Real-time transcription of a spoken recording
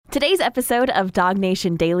Today's episode of Dog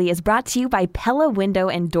Nation Daily is brought to you by Pella Window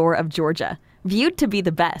and Door of Georgia, viewed to be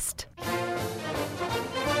the best.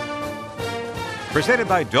 Presented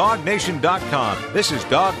by DogNation.com. This is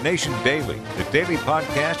Dog Nation Daily, the daily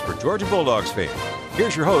podcast for Georgia Bulldogs fans.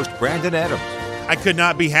 Here's your host, Brandon Adams. I could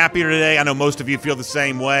not be happier today. I know most of you feel the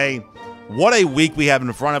same way. What a week we have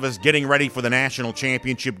in front of us, getting ready for the national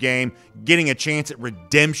championship game, getting a chance at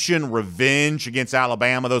redemption, revenge against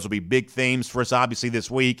Alabama. Those will be big themes for us, obviously, this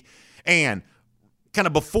week. And kind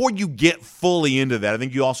of before you get fully into that, I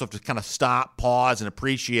think you also have to kind of stop, pause, and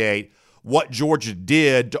appreciate what Georgia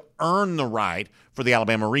did to earn the right for the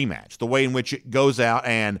Alabama rematch, the way in which it goes out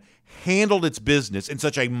and handled its business in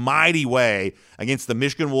such a mighty way against the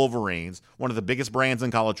Michigan Wolverines, one of the biggest brands in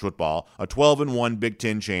college football, a 12-1 Big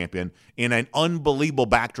Ten champion, in an unbelievable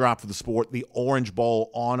backdrop for the sport, the Orange Bowl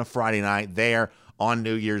on a Friday night there on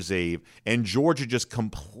New Year's Eve. And Georgia just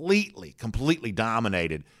completely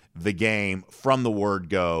dominated the game from the word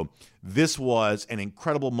go. This was an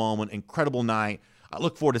incredible moment, incredible night. I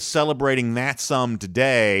look forward to celebrating that some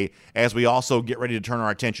today as we also get ready to turn our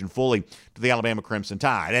attention fully to the Alabama Crimson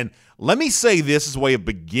Tide. And let me say this as a way of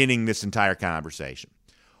beginning this entire conversation.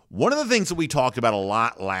 One of the things that we talked about a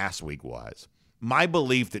lot last week was my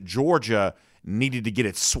belief that Georgia needed to get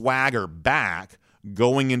its swagger back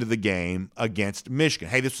going into the game against Michigan.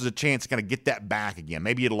 Hey, this was a chance to kind of get that back again.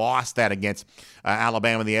 Maybe you lost that against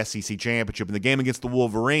Alabama in the SEC championship, and the game against the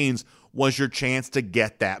Wolverines was your chance to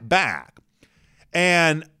get that back.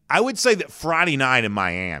 And I would say that Friday night in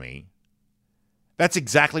Miami, that's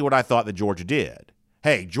exactly what I thought that Georgia did.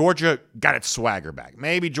 Hey, Georgia got its swagger back.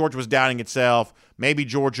 Maybe Georgia was doubting itself. Maybe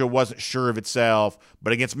Georgia wasn't sure of itself.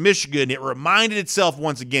 But against Michigan, it reminded itself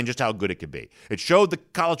once again just how good it could be. It showed the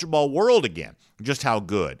college football world again just how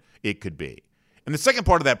good it could be. And the second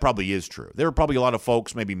part of that probably is true. There were probably a lot of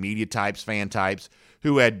folks, maybe media types, fan types,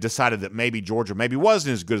 who had decided that maybe Georgia maybe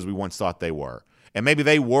wasn't as good as we once thought they were. And maybe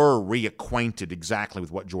they were reacquainted exactly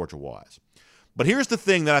with what Georgia was. But here's the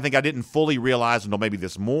thing that I think I didn't fully realize until maybe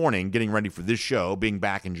this morning, getting ready for this show, being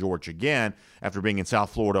back in Georgia again after being in South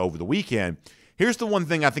Florida over the weekend. Here's the one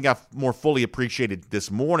thing I think I've more fully appreciated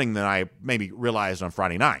this morning than I maybe realized on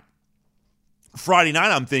Friday night. Friday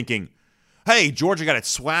night, I'm thinking, hey, Georgia got its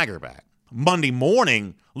swagger back. Monday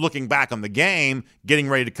morning, looking back on the game, getting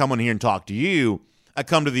ready to come on here and talk to you, I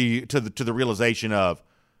come to the realization of,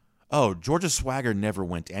 oh, Georgia's swagger never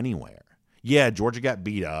went anywhere. Yeah, Georgia got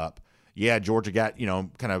beat up. Yeah, Georgia got,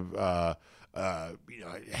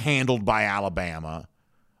 handled by Alabama.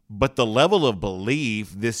 But the level of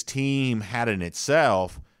belief this team had in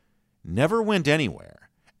itself never went anywhere.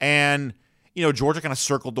 And, Georgia kind of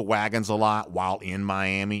circled the wagons a lot while in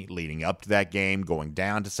Miami, leading up to that game, going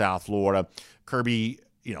down to South Florida. Kirby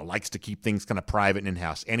likes to keep things kind of private and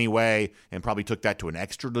in-house anyway, and probably took that to an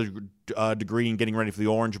extra degree in getting ready for the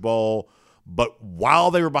Orange Bowl. But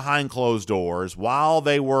while they were behind closed doors, while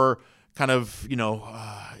they were kind of,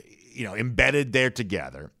 embedded there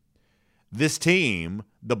together, this team,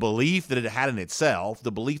 the belief that it had in itself,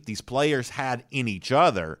 the belief these players had in each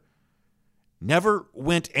other, never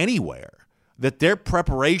went anywhere. That their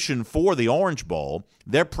preparation for the Orange Bowl,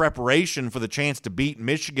 their preparation for the chance to beat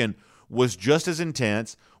Michigan was just as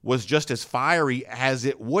intense, was just as fiery as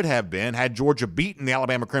it would have been had Georgia beaten the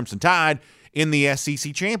Alabama Crimson Tide in the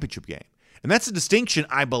SEC championship game. And that's a distinction,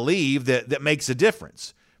 I believe, that makes a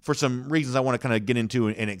difference for some reasons I want to kind of get into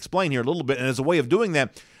and explain here a little bit. And as a way of doing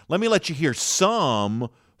that, let me let you hear some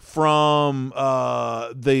from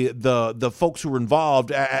the folks who were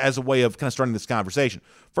involved as a way of kind of starting this conversation.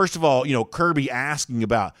 First of all, Kirby asking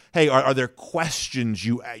about, hey, are there questions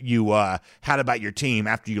you had about your team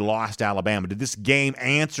after you lost Alabama? Did this game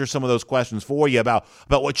answer some of those questions for you about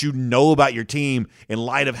what you know about your team in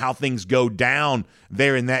light of how things go down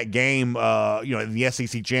there in that game, in the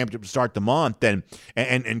SEC championship to start the month?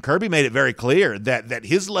 And Kirby made it very clear that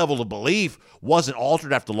his level of belief wasn't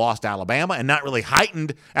altered after the loss to Alabama and not really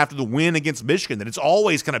heightened after the win against Michigan, that it's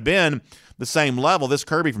always kind of been the same level. This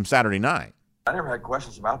Kirby from Saturday night. I never had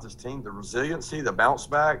questions about this team. The resiliency, the bounce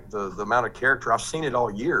back, the amount of character. I've seen it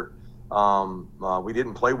all year. We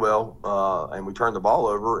didn't play well, and we turned the ball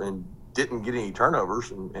over and didn't get any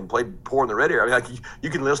turnovers and played poor in the red area. I mean,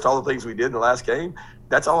 you can list all the things we did in the last game.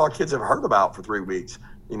 That's all our kids have heard about for 3 weeks.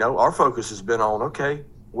 Our focus has been on, okay,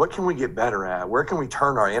 what can we get better at? Where can we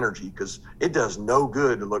turn our energy? Because it does no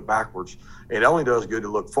good to look backwards. It only does good to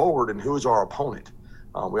look forward, and who is our opponent?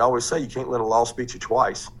 We always say you can't let a loss beat you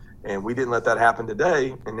twice. And we didn't let that happen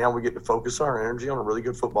today, and now we get to focus our energy on a really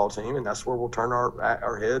good football team, and that's where we'll turn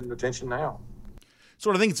our head and attention now.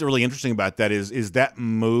 So what I think is really interesting about that is that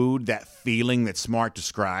mood, that feeling that Smart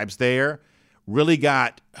describes there, really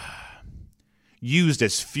got used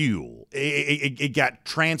as fuel. It got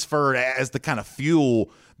transferred as the kind of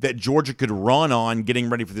fuel that Georgia could run on getting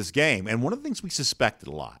ready for this game. And one of the things we suspected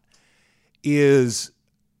a lot is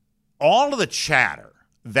all of the chatter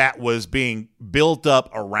that was being built up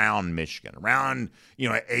around Michigan, around,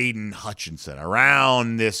 Aiden Hutchinson,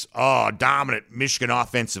 around this dominant Michigan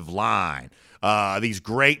offensive line, these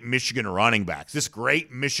great Michigan running backs, this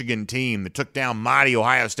great Michigan team that took down mighty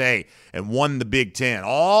Ohio State and won the Big Ten,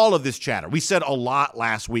 all of this chatter. We said a lot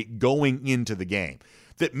last week going into the game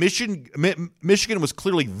that Michigan was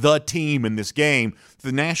clearly the team in this game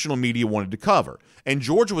the national media wanted to cover. And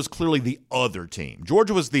Georgia was clearly the other team.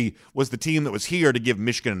 Georgia was the team that was here to give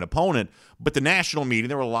Michigan an opponent, but the national media,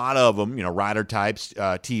 there were a lot of them, writer types,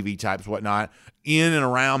 TV types, whatnot, in and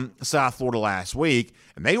around South Florida last week,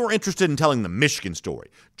 and they were interested in telling the Michigan story.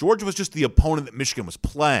 Georgia was just the opponent that Michigan was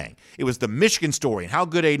playing. It was the Michigan story and how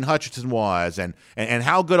good Aiden Hutchinson was and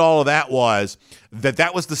how good all of that was,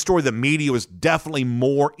 that was the story the media was definitely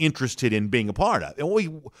more interested in being a part of. And what we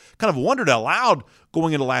kind of wondered out loud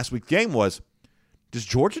going into last week's game was, does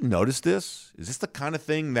Georgia notice this? Is this the kind of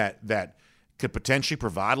thing that could potentially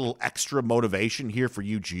provide a little extra motivation here for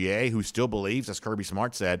UGA, who still believes, as Kirby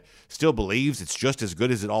Smart said, still believes it's just as good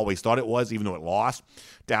as it always thought it was, even though it lost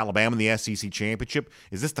to Alabama in the SEC championship?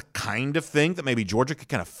 Is this the kind of thing that maybe Georgia could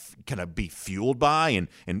kind of be fueled by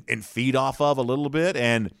and feed off of a little bit?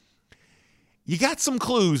 And you got some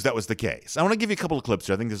clues that was the case. I want to give you a couple of clips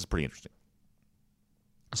here. I think this is pretty interesting.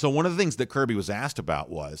 So one of the things that Kirby was asked about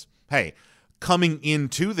was, hey, coming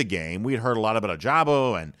into the game, we had heard a lot about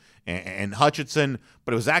Ojabo and Hutchinson,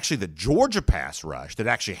 but it was actually the Georgia pass rush that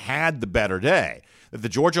actually had the better day, that the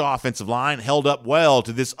Georgia offensive line held up well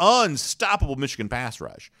to this unstoppable Michigan pass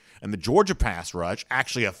rush. And the Georgia pass rush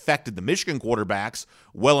actually affected the Michigan quarterbacks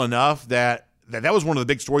well enough that was one of the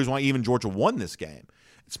big stories why even Georgia won this game.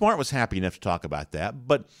 Smart was happy enough to talk about that,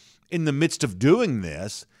 but in the midst of doing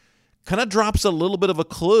this, kind of drops a little bit of a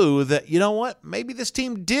clue that, you know what, maybe this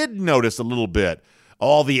team did notice a little bit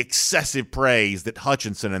all the excessive praise that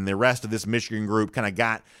Hutchinson and the rest of this Michigan group kind of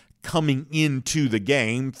got coming into the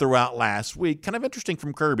game throughout last week. Kind of interesting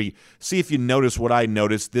from Kirby. See if you notice what I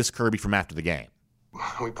noticed, this Kirby from after the game.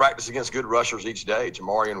 We practice against good rushers each day.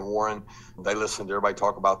 Jamari and Warren, they listen to everybody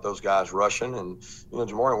talk about those guys rushing. And,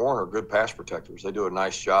 Jamari and Warren are good pass protectors. They do a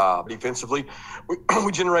nice job. Defensively,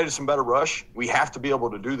 we generated some better rush. We have to be able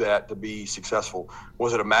to do that to be successful.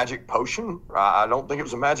 Was it a magic potion? I don't think it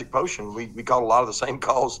was a magic potion. We called a lot of the same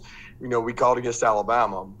calls, we called against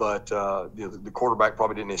Alabama. But the quarterback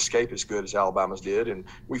probably didn't escape as good as Alabama's did, and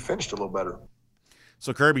we finished a little better.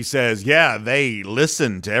 So Kirby says, yeah, they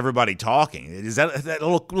listened to everybody talking. Is that a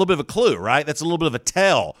little bit of a clue, right? That's a little bit of a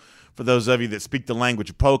tell for those of you that speak the language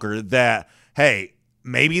of poker that, hey,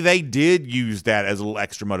 maybe they did use that as a little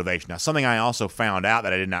extra motivation. Now, something I also found out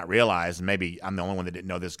that I did not realize, and maybe I'm the only one that didn't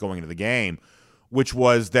know this going into the game, which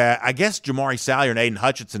was that I guess Jamari Salyer and Aiden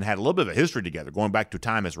Hutchinson had a little bit of a history together, going back to a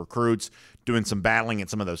time as recruits, doing some battling at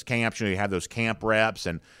some of those camps. You have those camp reps,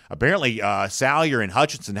 and apparently Salyer and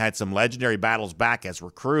Hutchinson had some legendary battles back as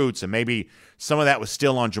recruits, and maybe some of that was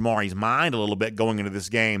still on Jamari's mind a little bit going into this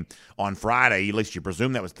game on Friday. At least you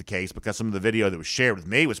presume that was the case because some of the video that was shared with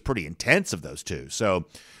me was pretty intense of those two. So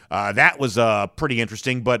that was pretty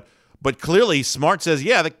interesting, But clearly, Smart says,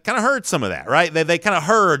 yeah, they kind of heard some of that, right? They kind of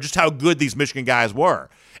heard just how good these Michigan guys were.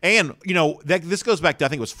 And, this goes back to, I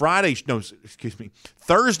think it was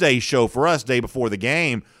Thursday's show for us, day before the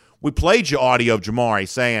game. We played you audio of Jamari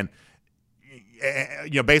saying,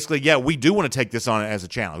 basically, yeah, we do want to take this on as a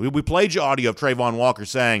challenge. We played you audio of Trayvon Walker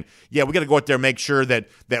saying, yeah, we got to go out there and make sure that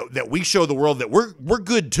we show the world that we're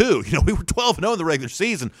good too. We were 12-0 in the regular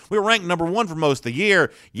season. We were ranked number 1 for most of the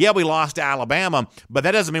year. Yeah, we lost to Alabama, but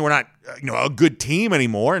that doesn't mean we're not a good team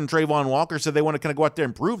anymore. And Trayvon Walker said they want to kind of go out there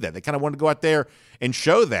and prove that. They kind of wanted to go out there and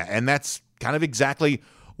show that, and that's kind of exactly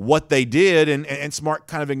what they did. And Smart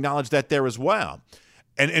kind of acknowledged that there as well.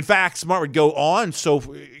 And in fact, Smart would go on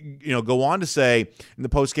to say in the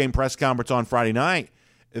post-game press conference on Friday night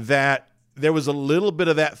that there was a little bit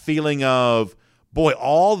of that feeling of, boy,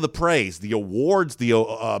 all the praise, the awards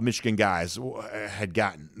the Michigan guys had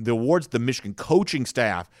gotten, the awards the Michigan coaching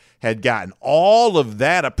staff had gotten, all of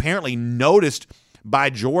that apparently noticed by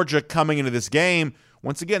Georgia coming into this game.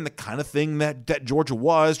 Once again, the kind of thing that Georgia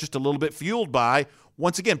was just a little bit fueled by.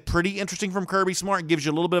 Once again, pretty interesting from Kirby Smart. Gives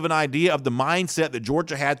you a little bit of an idea of the mindset that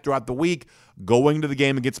Georgia had throughout the week going to the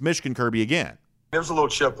game against Michigan. Kirby again. There's a little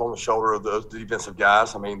chip on the shoulder of the defensive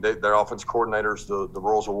guys. I mean, their offensive coordinators, the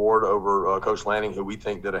Royals Award over Coach Lanning, who we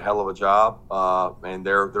think did a hell of a job, and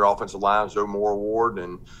their offensive line, Joe Moore Award.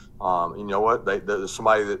 And you know what? There's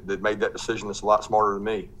somebody that made that decision that's a lot smarter than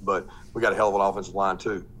me. But we got a hell of an offensive line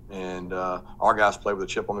too. And our guys played with a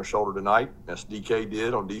chip on their shoulder tonight. As DK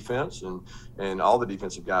did on defense, and all the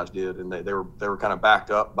defensive guys did. And they were kind of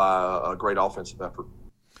backed up by a great offensive effort.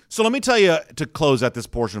 So let me tell you, to close out this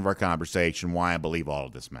portion of our conversation, why I believe all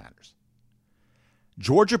of this matters.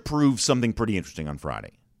 Georgia proved something pretty interesting on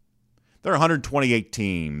Friday. There are 128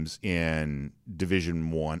 teams in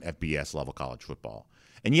Division I FBS level college football.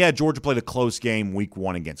 And yeah, Georgia played a close game week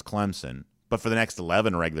 1 against Clemson, but for the next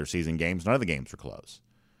 11 regular season games, none of the games were close.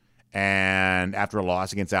 And after a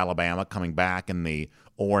loss against Alabama, coming back in the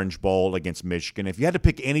Orange Bowl against Michigan, if you had to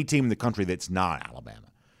pick any team in the country that's not Alabama,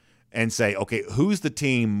 and say, okay, who's the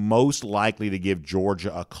team most likely to give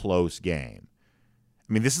Georgia a close game?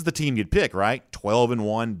 I mean, this is the team you'd pick, right?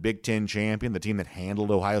 12-1 Big Ten champion, the team that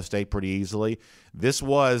handled Ohio State pretty easily. This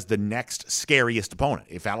was the next scariest opponent.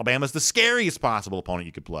 If Alabama's the scariest possible opponent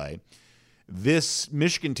you could play, this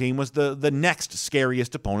Michigan team was the next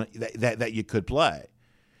scariest opponent that you could play.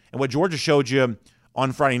 And what Georgia showed you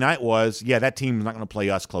on Friday night was, yeah, that team's not going to play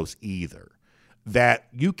us close either. That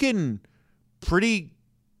you can pretty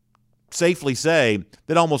safely say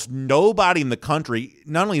that almost nobody in the country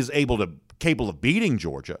not only is capable of beating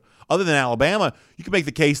Georgia, other than Alabama. You can make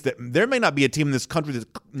the case that there may not be a team in this country that's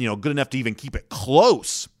good enough to even keep it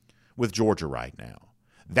close with Georgia right now.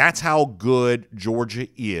 That's how good Georgia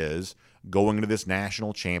is going into this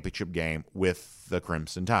national championship game with the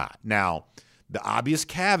Crimson Tide. Now, the obvious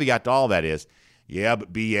caveat to all that is, yeah, but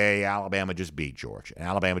Alabama just beat Georgia. And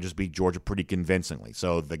Alabama just beat Georgia pretty convincingly.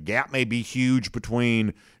 So the gap may be huge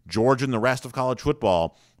between Georgia and the rest of college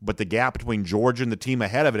football, but the gap between Georgia and the team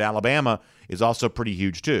ahead of it, Alabama, is also pretty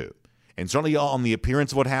huge too. And certainly on the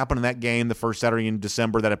appearance of what happened in that game the first Saturday in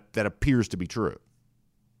December, that appears to be true.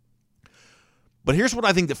 But here's what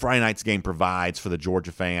I think that Friday night's game provides for the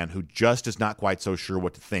Georgia fan who just is not quite so sure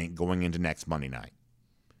what to think going into next Monday night.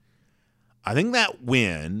 I think that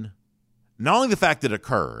win, not only the fact that it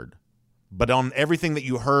occurred, but on everything that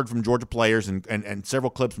you heard from Georgia players and several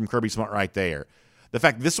clips from Kirby Smart right there, the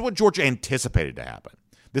fact this is what Georgia anticipated to happen.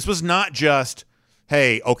 This was not just,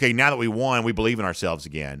 hey, okay, now that we won, we believe in ourselves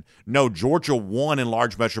again. No, Georgia won in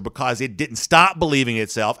large measure because it didn't stop believing in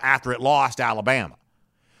itself after it lost Alabama.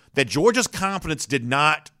 That Georgia's confidence did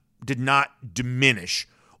not diminish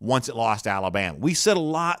once it lost Alabama. We said a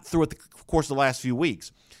lot throughout the course of the last few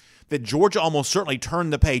weeks that Georgia almost certainly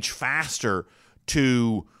turned the page faster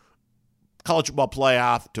to college football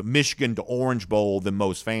playoff, to Michigan, to Orange Bowl than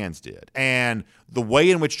most fans did. And the way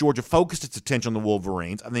in which Georgia focused its attention on the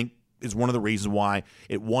Wolverines, I think, is one of the reasons why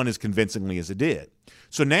it won as convincingly as it did.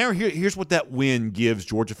 So now here's what that win gives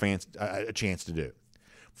Georgia fans a chance to do.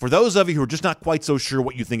 For those of you who are just not quite so sure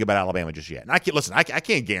what you think about Alabama just yet, and I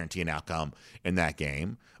can't guarantee an outcome in that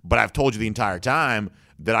game, but I've told you the entire time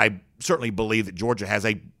that I certainly believe that Georgia has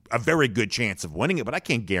a very good chance of winning it, but I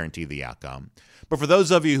can't guarantee the outcome. But for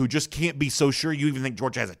those of you who just can't be so sure you even think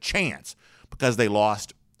Georgia has a chance because they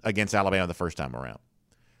lost against Alabama the first time around,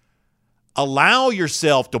 allow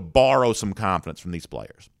yourself to borrow some confidence from these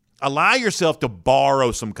players. Allow yourself to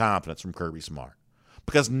borrow some confidence from Kirby Smart.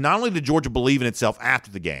 Because not only did Georgia believe in itself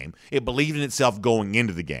after the game, it believed in itself going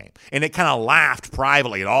into the game. And it kind of laughed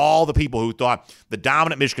privately at all the people who thought the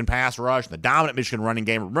dominant Michigan pass rush and the dominant Michigan running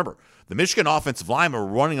game. Remember, the Michigan offensive linemen were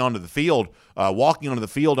running onto the field, walking onto the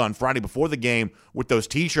field on Friday before the game with those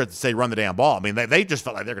T-shirts that say run the damn ball. I mean, they just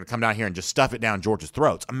felt like they're going to come down here and just stuff it down Georgia's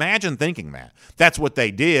throats. Imagine thinking that. That's what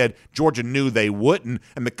they did. Georgia knew they wouldn't.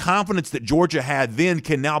 And the confidence that Georgia had then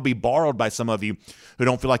can now be borrowed by some of you who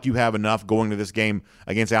don't feel like you have enough going to this game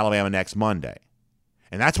against Alabama next Monday.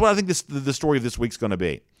 And that's what I think the story of this week's going to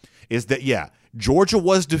be, is that, yeah, Georgia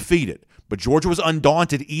was defeated, but Georgia was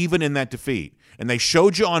undaunted even in that defeat. And they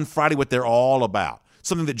showed you on Friday what they're all about,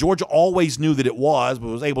 something that Georgia always knew that it was, but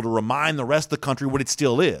was able to remind the rest of the country what it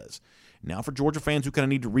still is. Now for Georgia fans who kind of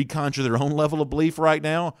need to reconjure their own level of belief right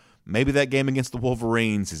now, maybe that game against the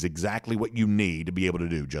Wolverines is exactly what you need to be able to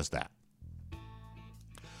do just that.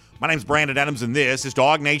 My name's Brandon Adams, and this is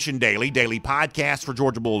Dog Nation Daily podcast for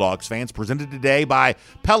Georgia Bulldogs fans, presented today by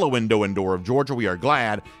Pella Window and Door of Georgia. We are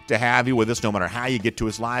glad to have you with us, no matter how you get to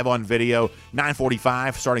us, live on video,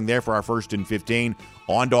 9:45, starting there for our first and 15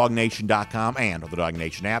 on DogNation.com and on the Dog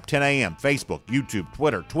Nation app, 10 a.m., Facebook, YouTube,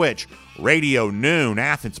 Twitter, Twitch, Radio Noon,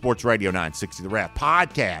 Athens Sports Radio 960, The Ref,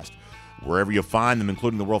 podcast, wherever you find them,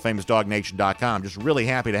 including the world-famous DogNation.com. Just really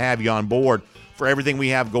happy to have you on board for everything we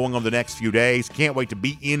have going on the next few days. Can't wait to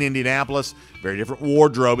be in Indianapolis. Very different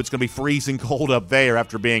wardrobe. It's going to be freezing cold up there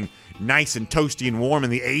after being nice and toasty and warm in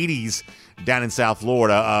the 80s down in South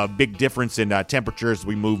Florida. A big difference in temperatures as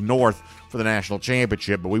we move north for the national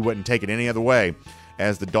championship, but we wouldn't take it any other way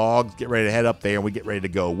as the Dogs get ready to head up there and we get ready to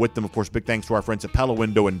go with them. Of course, big thanks to our friends at Pella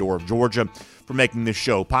Window and Door of Georgia for making this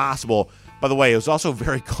show possible. By the way, it was also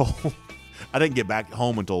very cold. I didn't get back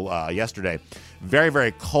home until yesterday. Very,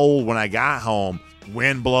 very cold when I got home.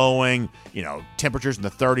 Wind blowing, temperatures in the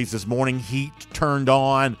 30s this morning, heat turned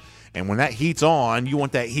on. And when that heat's on, you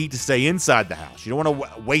want that heat to stay inside the house. You don't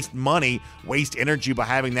want to waste money, waste energy by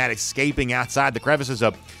having that escaping outside the crevices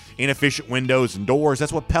of inefficient windows and doors.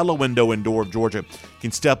 That's what Pella Window and Door of Georgia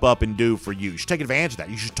can step up and do for you. You should take advantage of that.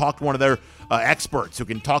 You should talk to one of their experts who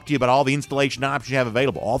can talk to you about all the installation options you have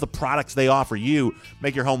available, all the products they offer you,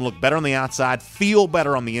 make your home look better on the outside, feel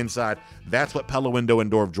better on the inside. That's what Pella Window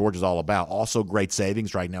and Door of Georgia is all about. Also great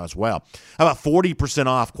savings right now as well. How about 40%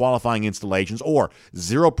 off qualifying installations or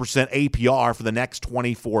 0% APR for the next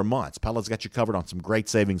 24 months? Pella's got you covered on some great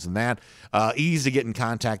savings in that. Easy to get in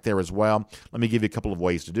contact there as well. Let me give you a couple of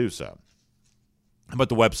ways to do so. How about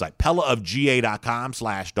the website?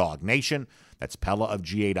 PellaofGA.com/DogNation. That's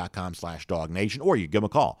PellaofGA.com/DogNation. Or you give them a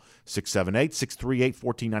call,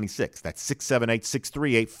 678-638-1496. That's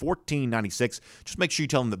 678-638-1496. Just make sure you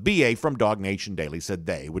tell them that BA from Dog Nation Daily said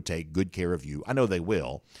they would take good care of you. I know they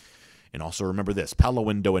will. And also remember this, Pella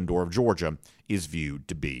Window and Door of Georgia is viewed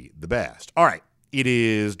to be the best. All right, it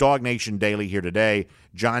is Dog Nation Daily here today.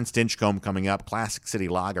 John Stinchcomb coming up, Classic City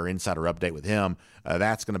Lager Insider Update with him.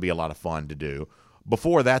 That's going to be a lot of fun to do.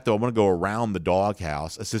 Before that, though, I want to go around the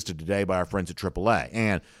doghouse, assisted today by our friends at AAA.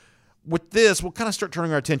 And with this, we'll kind of start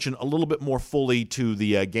turning our attention a little bit more fully to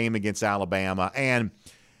the game against Alabama. And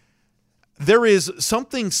there is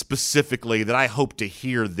something specifically that I hope to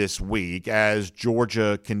hear this week as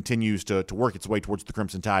Georgia continues to work its way towards the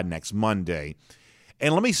Crimson Tide next Monday.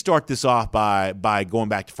 And let me start this off by going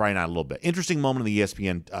back to Friday night a little bit. Interesting moment in the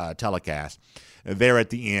ESPN telecast. There at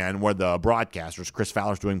the end where the broadcasters, Chris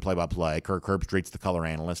Fowler's doing play-by-play, Kirk Herbstreit's the color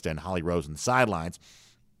analyst, and Holly Rose on the sidelines.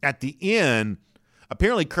 At the end,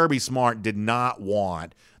 apparently Kirby Smart did not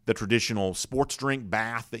want the traditional sports drink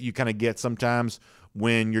bath that you kind of get sometimes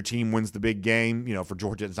when your team wins the big game. For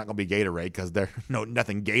Georgia, it's not going to be Gatorade because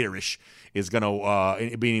nothing Gatorish is going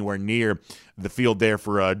to be anywhere near the field there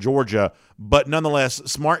for Georgia. But nonetheless,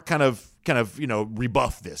 Smart kind of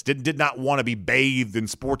rebuffed this. Did not want to be bathed in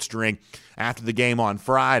sports drink after the game on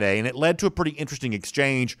Friday, and it led to a pretty interesting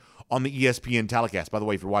exchange on the ESPN telecast. By the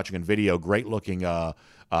way, if you're watching on video, great looking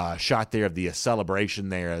shot there of the celebration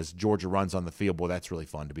there as Georgia runs on the field. Boy, that's really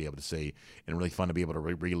fun to be able to see and really fun to be able to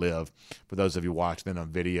relive for those of you watching it on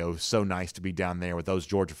video. So nice to be down there with those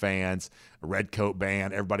Georgia fans, a red coat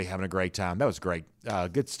band, everybody having a great time. That was great.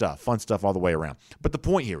 Good stuff, fun stuff all the way around. But the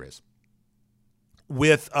point here is,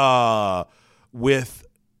 with the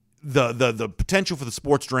potential for the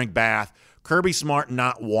sports drink bath, Kirby Smart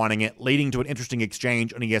not wanting it, leading to an interesting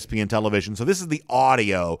exchange on ESPN television. So this is the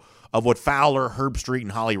audio of what Fowler, Herbstreit,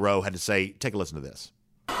 and Holly Rowe had to say. Take a listen to this.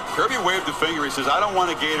 Kirby waved the finger. He says, "I don't want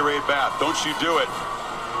a Gatorade bath. Don't you do it."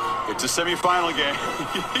 It's a semifinal game.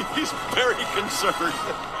 He's very concerned.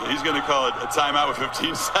 He's going to call it a timeout with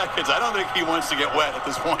 15 seconds. I don't think he wants to get wet at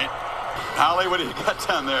this point. Holly, what do you got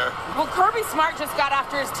down there? Well, Kirby Smart just got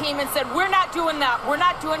after his team and said, we're not doing that. We're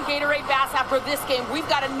not doing Gatorade baths after this game. We've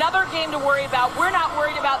got another game to worry about. We're not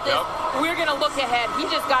worried about this. Yep. We're going to look ahead. He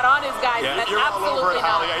just got on his guys. Yeah, That's you're absolutely all over it,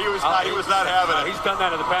 Holly. Yeah, he was not having it. He's done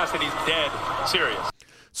that in the past, and he's dead serious.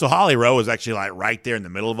 So Holly Rowe was actually right there in the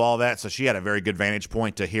middle of all that, so she had a very good vantage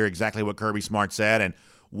point to hear exactly what Kirby Smart said and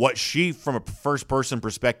what she, from a first-person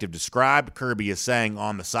perspective, described Kirby as saying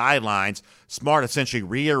on the sidelines. Smart essentially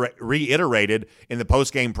reiterated in the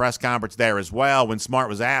post-game press conference there as well when Smart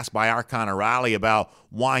was asked by Archon O'Reilly about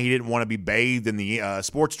why he didn't want to be bathed in the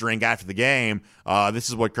sports drink after the game. This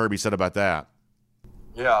is what Kirby said about that.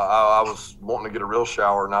 Yeah, I was wanting to get a real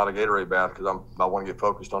shower, not a Gatorade bath, because I want to get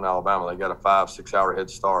focused on Alabama. They got a 5-6 hour head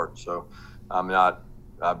start, so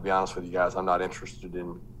I'll be honest with you guys, I'm not interested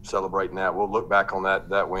in celebrating that. We'll look back on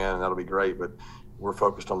that win, and that'll be great, but we're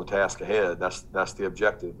focused on the task ahead. That's the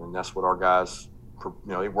objective, and that's what our guys,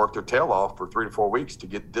 they worked their tail off for 3 to 4 weeks to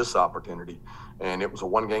get this opportunity, and it was a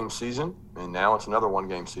one-game season, and now it's another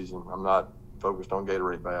one-game season. I'm not focused on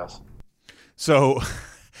Gatorade baths. So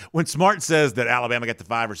when Smart says that Alabama got the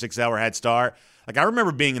 5 or 6 hour head start, I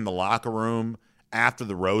remember being in the locker room after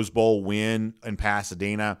the Rose Bowl win in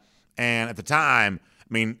Pasadena, and at the time,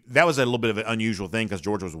 I mean, that was a little bit of an unusual thing because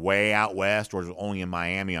Georgia was way out west. Georgia was only in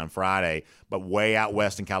Miami on Friday, but way out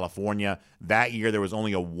west in California. That year, there was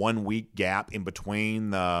only a 1 week gap in between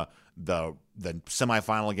the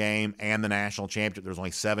semifinal game and the national championship. There was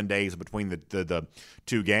only 7 days between the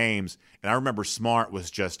two games. And I remember Smart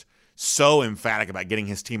was just so emphatic about getting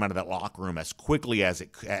his team out of that locker room as quickly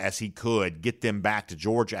as he could, get them back to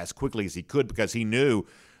Georgia as quickly as he could, because he knew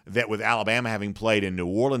that with Alabama having played in New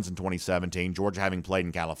Orleans in 2017, Georgia having played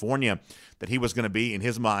in California, that he was going to be, in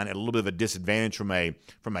his mind, at a little bit of a disadvantage from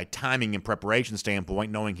a timing and preparation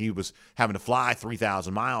standpoint, knowing he was having to fly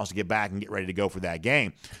 3,000 miles to get back and get ready to go for that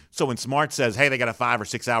game. So when Smart says, hey, they got a 5 or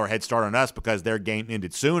 6 hour head start on us because their game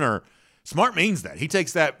ended sooner, Smart means that. He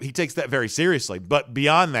takes that very seriously. But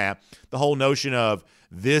beyond that, the whole notion of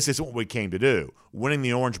this is what we came to do. Winning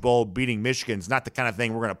the Orange Bowl, beating Michigan is not the kind of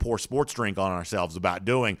thing we're going to pour sports drink on ourselves about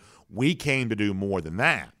doing. We came to do more than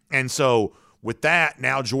that. And so with that,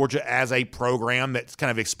 now Georgia as a program that's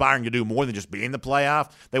kind of aspiring to do more than just be in the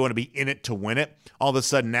playoff, they want to be in it to win it. All of a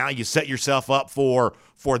sudden now you set yourself up for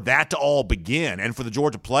that to all begin. And for the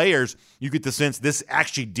Georgia players, you get the sense this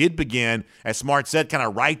actually did begin, as Smart said, kind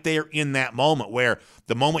of right there in that moment, where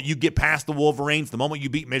the moment you get past the Wolverines, the moment you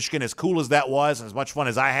beat Michigan, as cool as that was, and as much fun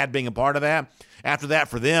as I had being a part of that, after that,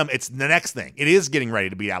 for them, it's the next thing. It is getting ready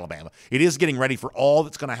to beat Alabama. It is getting ready for all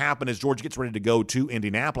that's going to happen as Georgia gets ready to go to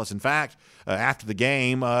Indianapolis. In fact, after the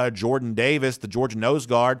game, Jordan Davis, the Georgia nose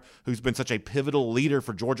guard, who's been such a pivotal leader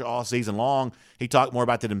for Georgia all season long, he talked more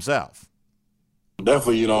about that himself.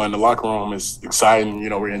 Definitely, in the locker room, it's exciting.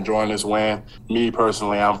 We're enjoying this win. Me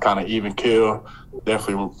personally, I'm kind of even keel.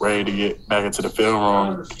 Definitely ready to get back into the film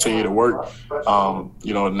room, continue to work.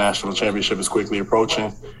 The national championship is quickly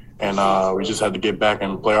approaching, and we just have to get back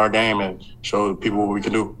and play our game and show people what we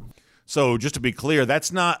can do. So just to be clear,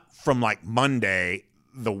 that's not from like Monday,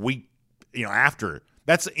 the week, after.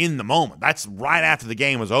 That's in the moment. That's right after the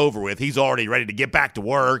game was over with. He's already ready to get back to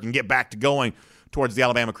work and get back to going towards the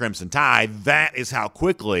Alabama Crimson Tide. That is how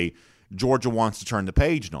quickly Georgia wants to turn the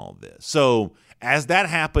page in all of this. So as that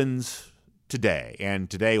happens today, and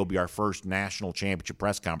today will be our first national championship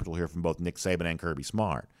press conference, we'll hear from both Nick Saban and Kirby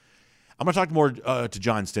Smart. I'm going to talk more to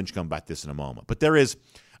John Stinchcomb about this in a moment. But there is,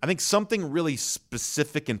 I think, something really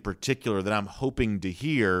specific in particular that I'm hoping to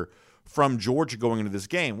hear from Georgia going into this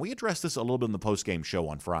game. We addressed this a little bit in the postgame show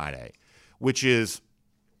on Friday, which is,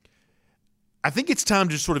 I think it's time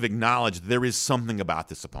to just sort of acknowledge there is something about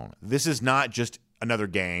this opponent. This is not just another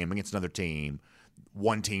game against another team,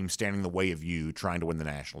 one team standing in the way of you trying to win the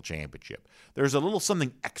national championship. There's a little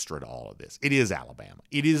something extra to all of this. It is Alabama.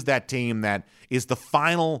 It is that team that is the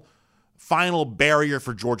final barrier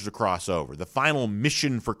for Georgia to cross over, the final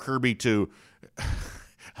mission for Kirby to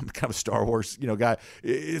I'm kind of a Star Wars, guy.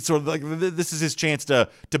 It's sort of like this is his chance to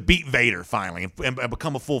beat Vader finally and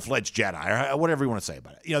become a full-fledged Jedi, or whatever you want to say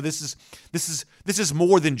about it. This is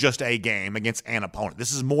more than just a game against an opponent.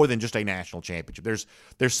 This is more than just a national championship.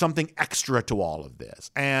 There's something extra to all of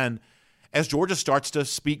this. And as Georgia starts to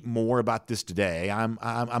speak more about this today, I'm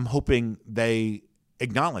hoping they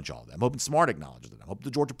acknowledge all that. I'm hoping Smart acknowledges that. I hope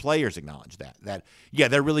the Georgia players acknowledge that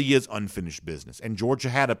there really is unfinished business. And Georgia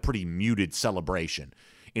had a pretty muted celebration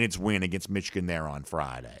in its win against Michigan there on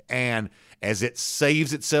Friday. And as it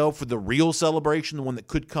saves itself for the real celebration, the one that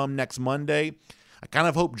could come next Monday, I kind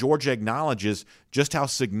of hope Georgia acknowledges just how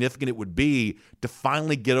significant it would be to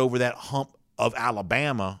finally get over that hump of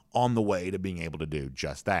Alabama on the way to being able to do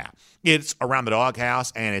just that. It's Around the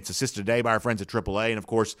Doghouse, and it's assisted today by our friends at AAA. And, of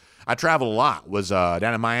course, I travel a lot. Was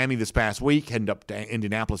down in Miami this past week, heading up to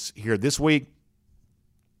Indianapolis here this week.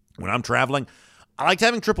 When I'm traveling, I liked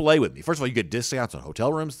having AAA with me. First of all, you get discounts on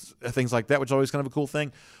hotel rooms, things like that, which is always kind of a cool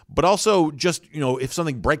thing. But also just, if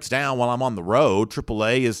something breaks down while I'm on the road,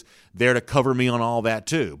 AAA is there to cover me on all that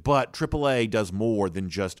too. But AAA does more than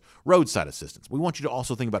just roadside assistance. We want you to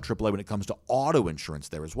also think about AAA when it comes to auto insurance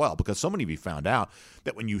there as well, because so many of you found out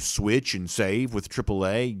that when you switch and save with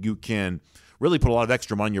AAA, you can really put a lot of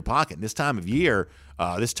extra money in your pocket. And this time of year,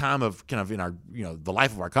 this time of kind of in our, the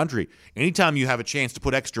life of our country, anytime you have a chance to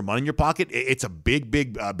put extra money in your pocket, it's a big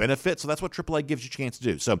benefit. So that's what AAA gives you a chance to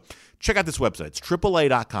do. So check out this website. It's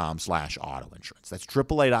AAA.com/auto insurance. That's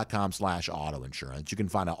AAA.com/auto insurance. You can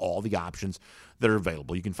find out all the options that are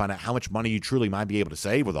available. You can find out how much money you truly might be able to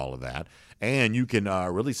save with all of that. And you can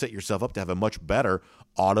really set yourself up to have a much better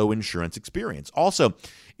auto insurance experience. Also,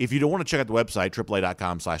 if you don't want to check out the website,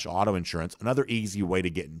 AAA.com/auto insurance, another easy way to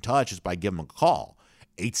get in touch is by giving them a call.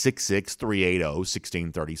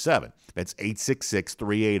 866-380-1637. That's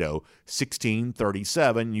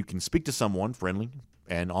 866-380-1637. You can speak to someone friendly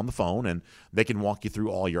and on the phone, and they can walk you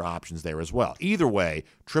through all your options there as well. Either way,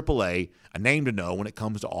 AAA, a name to know when it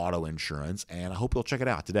comes to auto insurance, and I hope you'll check it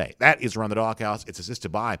out today. That is Around the Doghouse. It's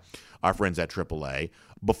assisted by our friends at AAA.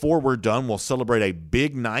 Before we're done, we'll celebrate a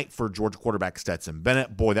big night for Georgia quarterback Stetson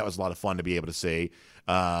Bennett. Boy, that was a lot of fun to be able to see.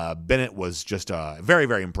 Bennett was just very,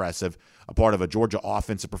 very impressive, a part of a Georgia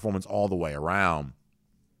offensive performance all the way around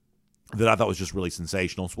that I thought was just really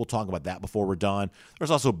sensational. So we'll talk about that before we're done.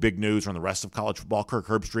 There's also big news from the rest of college football. Kirk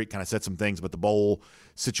Herbstreit kind of said some things about the bowl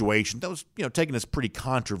situation that was, taken as pretty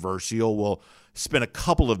controversial. We'll spend a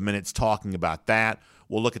couple of minutes talking about that.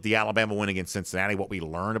 We'll look at the Alabama win against Cincinnati, what we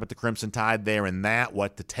learned about the Crimson Tide there and that,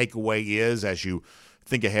 what the takeaway is as you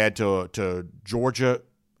think ahead to Georgia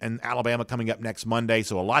and Alabama coming up next Monday.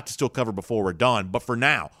 So a lot to still cover before we're done. But for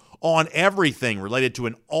now, on everything related to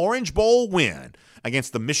an Orange Bowl win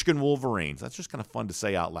against the Michigan Wolverines. That's just kind of fun to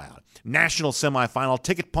say out loud. National semifinal,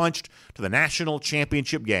 ticket punched to the national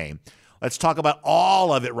championship game. Let's talk about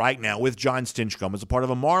all of it right now with John Stinchcomb as a part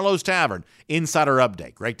of a Marlowe's Tavern Insider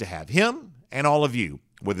Update. Great to have him and all of you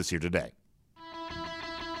with us here today.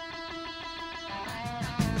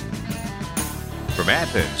 From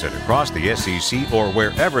Athens and across the SEC or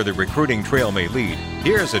wherever the recruiting trail may lead,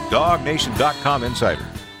 here's a DogNation.com insider.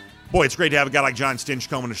 Boy, it's great to have a guy like John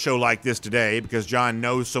Stinchcomb on a show like this today because John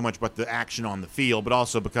knows so much about the action on the field, but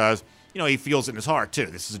also because, he feels it in his heart, too.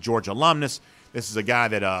 This is a Georgia alumnus. This is a guy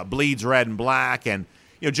that bleeds red and black. And,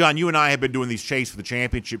 John, you and I have been doing these Chase for the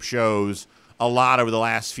Championship shows a lot over the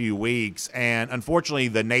last few weeks. And, unfortunately,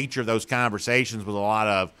 the nature of those conversations was a lot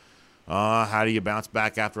of, how do you bounce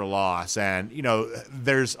back after a loss? And,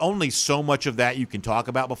 there's only so much of that you can talk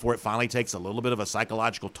about before it finally takes a little bit of a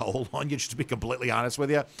psychological toll on you, just to be completely honest with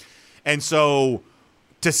you. And so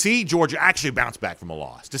to see Georgia actually bounce back from a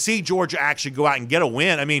loss, to see Georgia actually go out and get a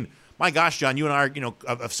win, I mean, my gosh, John, you and I are,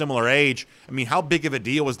 of similar age. I mean, how big of a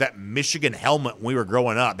deal was that Michigan helmet when we were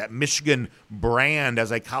growing up, that Michigan brand as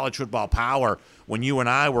a college football power when you and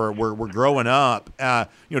I were growing up? To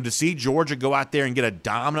see Georgia go out there and get a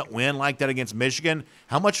dominant win like that against Michigan,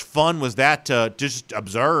 how much fun was that to just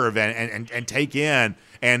observe and take in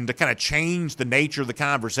and to kind of change the nature of the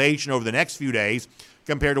conversation over the next few days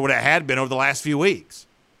compared to what it had been over the last few weeks?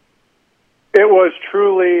 It was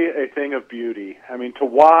truly a thing of beauty. I mean, to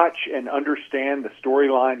watch and understand the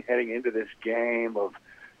storyline heading into this game of,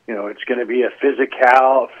 it's going to be a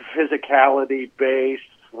physicality-based,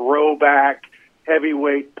 throwback,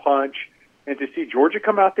 heavyweight punch, and to see Georgia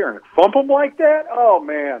come out there and thump them like that, oh,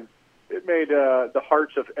 man, it made the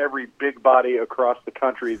hearts of every big body across the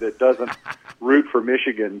country that doesn't root for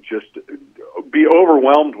Michigan just be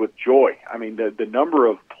overwhelmed with joy. I mean, the number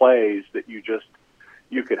of plays that you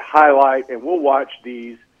could highlight, and we'll watch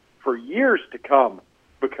these for years to come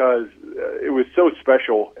because it was so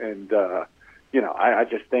special. And, I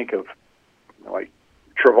just think of like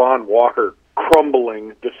Travon Walker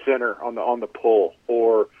crumbling the center on the pull,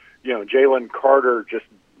 or, Jalen Carter just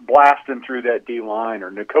blasting through that D-line,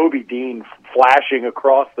 or Nakobe Dean flashing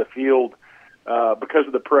across the field because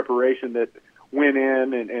of the preparation that went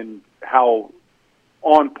in and how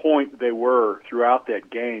on point they were throughout that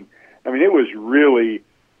game. I mean, it was really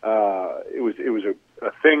it was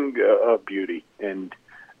a thing of beauty, and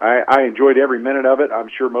I enjoyed every minute of it. I'm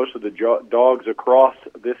sure most of the dogs across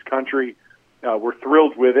this country were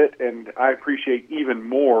thrilled with it, and I appreciate even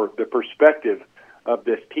more the perspective of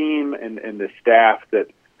this team and the staff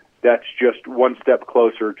that's just one step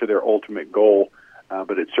closer to their ultimate goal,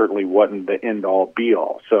 but it certainly wasn't the end-all,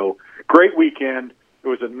 be-all. So, great weekend. It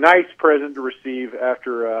was a nice present to receive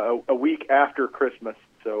after a week after Christmas,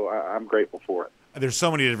 so I'm grateful for it. There's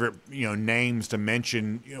so many different names to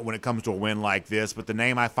mention when it comes to a win like this, but the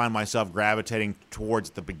name I find myself gravitating towards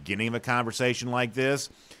at the beginning of a conversation like this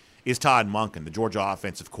is Todd Monken, the Georgia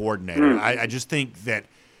offensive coordinator. I just think that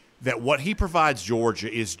what he provides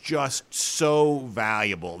Georgia is just so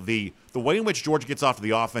valuable. The way in which Georgia gets off to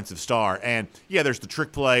the offensive start, and there's the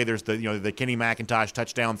trick play, there's the Kenny McIntosh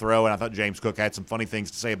touchdown throw, and I thought James Cook had some funny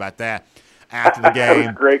things to say about that after the game. That was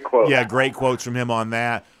a great quote. Yeah, great quotes from him on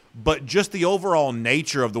that. But just the overall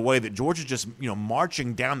nature of the way that Georgia just,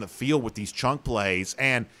 marching down the field with these chunk plays.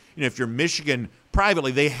 And, if you're Michigan,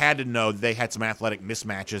 privately, they had to know that they had some athletic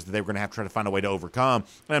mismatches that they were going to have to try to find a way to overcome.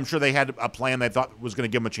 And I'm sure they had a plan they thought was going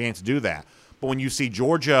to give them a chance to do that. But when you see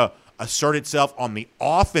Georgia assert itself on the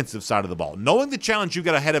offensive side of the ball, knowing the challenge you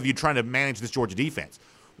got ahead of you trying to manage this Georgia defense,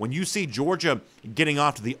 when you see Georgia getting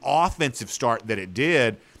off to the offensive start that it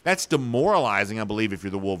did, that's demoralizing, I believe, if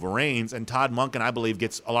you're the Wolverines. And Todd Monken, I believe,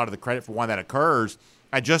 gets a lot of the credit for why that occurs.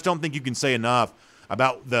 I just don't think you can say enough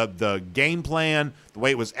about the game plan, the way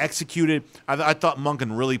it was executed. I thought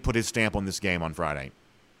Monken really put his stamp on this game on Friday.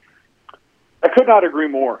 I could not agree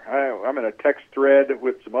more. I'm in a text thread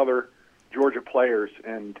with some other Georgia players,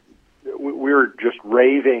 and we're just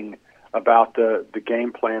raving about the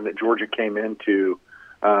game plan that Georgia came into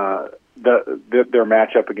their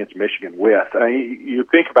matchup against Michigan with. You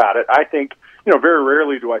think about it. I think, very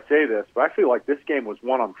rarely do I say this, but I feel like this game was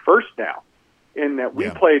won on first down, in that we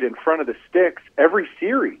played in front of the sticks every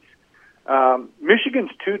series.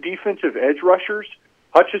 Michigan's two defensive edge rushers,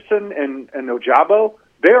 Hutchinson and Ojabo,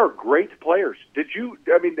 they are great players.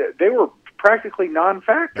 They were practically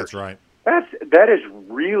non-factors. That's right. That is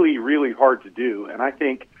really, really hard to do, and I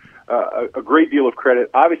think a great deal of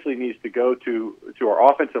credit obviously needs to go to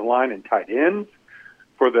our offensive line and tight ends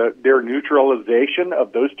for their neutralization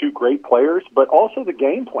of those two great players, but also the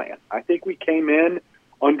game plan. I think we came in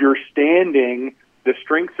understanding the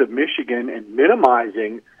strengths of Michigan and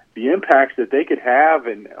minimizing the impacts that they could have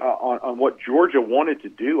on what Georgia wanted to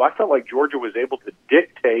do. I felt like Georgia was able to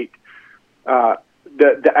dictate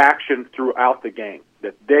the action throughout the game,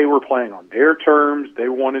 that they were playing on their terms. They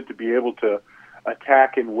wanted to be able to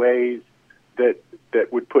attack in ways that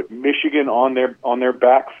would put Michigan on their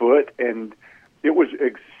back foot, and it was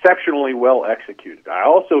exceptionally well executed. I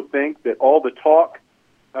also think that all the talk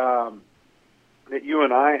that you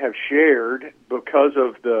and I have shared because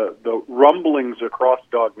of the rumblings across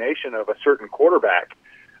Dog Nation of a certain quarterback,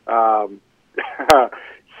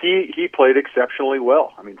 he played exceptionally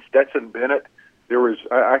well. I mean, Stetson Bennett,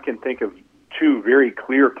 I can think of two very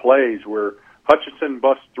clear plays where Hutchinson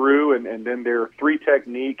busts through and then their three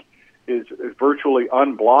technique is virtually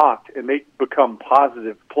unblocked, and they become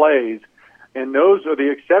positive plays, and those are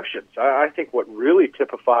the exceptions. I think what really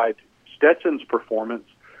typified Stetson's performance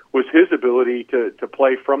was his ability to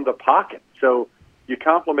play from the pocket. So you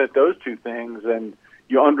complement those two things, and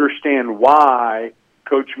you understand why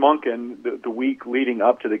Coach Monken, the week leading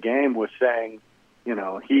up to the game, was saying,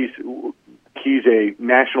 he's a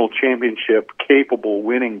national championship capable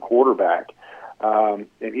winning quarterback, and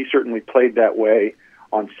he certainly played that way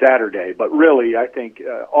on Saturday. But really, I think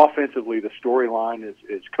offensively, the storyline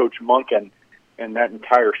is Coach Monken and that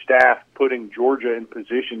entire staff putting Georgia in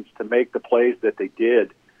positions to make the plays that they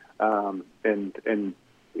did.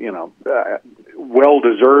 Well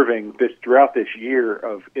deserving throughout this year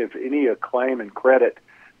of, if any, acclaim and credit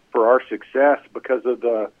for our success because of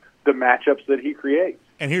the matchups that he creates.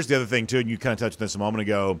 And here's the other thing too, and you kind of touched on this a moment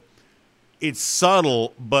ago. It's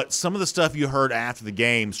subtle, but some of the stuff you heard after the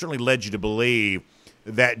game certainly led you to believe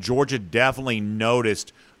that Georgia definitely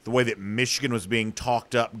noticed the way that Michigan was being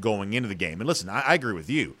talked up going into the game. And listen, I agree with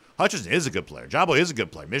you. Hutchinson is a good player. Jabo is a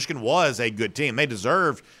good player. Michigan was a good team. They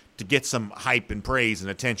deserved to get some hype and praise and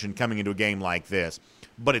attention coming into a game like this.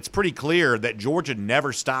 But it's pretty clear that Georgia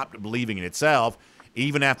never stopped believing in itself,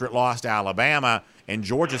 even after it lost to Alabama. And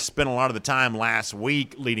Georgia spent a lot of the time last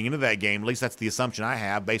week leading into that game, at least that's the assumption I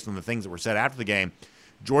have based on the things that were said after the game.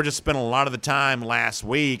 Georgia spent a lot of the time last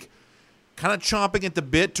week kind of chomping at the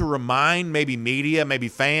bit to remind maybe media, maybe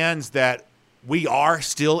fans that we are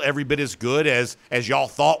still every bit as good as y'all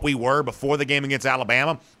thought we were before the game against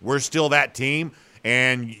Alabama. We're still that team.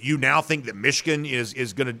 And you now think that Michigan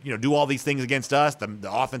is going to do all these things against us. The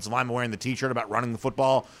offensive lineman wearing the T-shirt about running the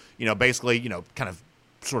football, basically kind of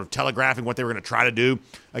sort of telegraphing what they were going to try to do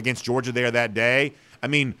against Georgia there that day. I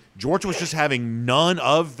mean, Georgia was just having none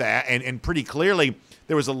of that, and pretty clearly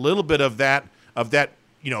there was a little bit of that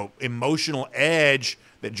emotional edge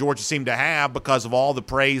that Georgia seemed to have because of all the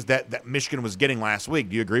praise that Michigan was getting last week.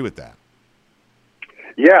 Do you agree with that?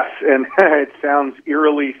 Yes, and it sounds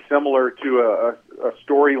eerily similar to a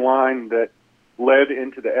storyline that led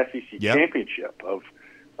into the SEC championship of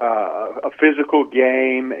a physical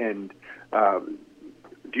game. And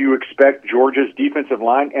do you expect Georgia's defensive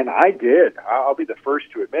line? And I did. I'll be the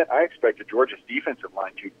first to admit I expected Georgia's defensive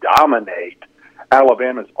line to dominate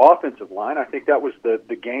Alabama's offensive line. I think that was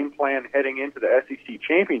the game plan heading into the SEC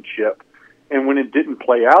championship. And when it didn't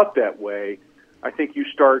play out that way, I think you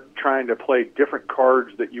start trying to play different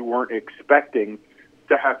cards that you weren't expecting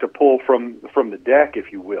to have to pull from the deck,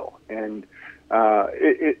 if you will. And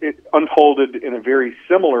it unfolded in a very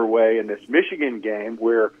similar way in this Michigan game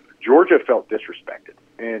where Georgia felt disrespected.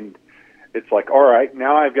 And it's like, all right,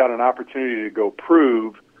 now I've got an opportunity to go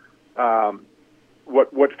prove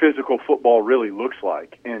what physical football really looks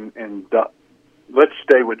like. And let's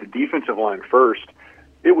stay with the defensive line first.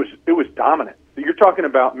 It was dominant. You're talking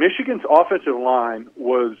about Michigan's offensive line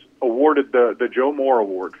was awarded the Joe Moore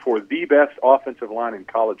Award for the best offensive line in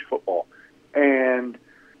college football. And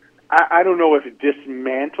I don't know if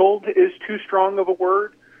dismantled is too strong of a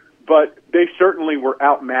word, but they certainly were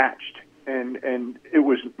outmatched and it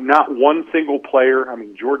was not one single player. I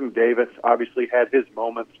mean, Jordan Davis obviously had his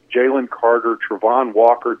moments. Jalen Carter, Travon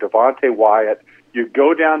Walker, Devontae Wyatt. You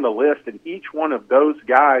go down the list, and each one of those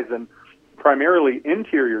guys, and primarily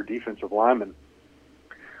interior defensive linemen,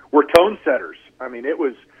 were tone setters. I mean, it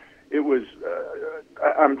was.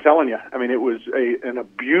 I'm telling you. I mean, it was an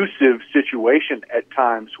abusive situation at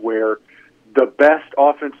times where the best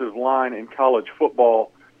offensive line in college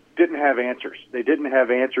football didn't have answers. They didn't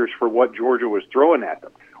have answers for what Georgia was throwing at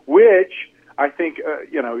them, which I think,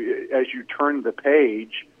 as you turn the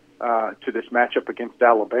page to this matchup against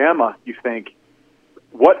Alabama, you think,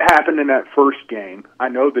 what happened in that first game? I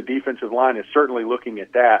know the defensive line is certainly looking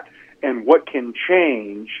at that, and what can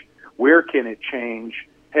change, where can it change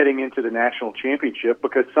heading into the national championship,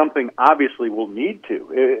 because something obviously will need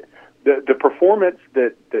to. The performance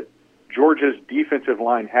that Georgia's defensive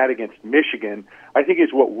line had against Michigan, I think,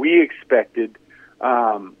 is what we expected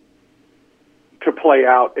to play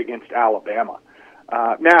out against Alabama.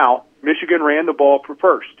 Now, Michigan ran the ball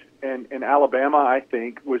first, and Alabama, I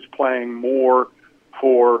think, was playing more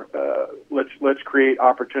for let's create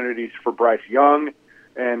opportunities for Bryce Young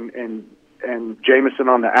and Jamison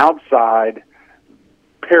on the outside.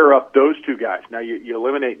 Pair up those two guys. Now you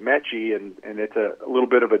eliminate Mechie, and it's a little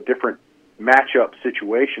bit of a different matchup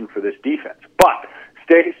situation for this defense. But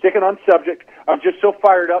sticking on subject, I'm just so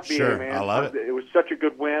fired up, Sure, man. I love it. It was such a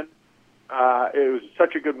good win.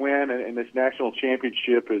 And this national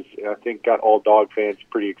championship is, I think, got all dog fans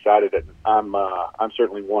pretty excited. And I'm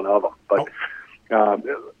certainly one of them. But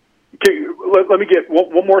let me get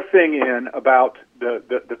one more thing in about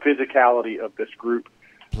the physicality of this group.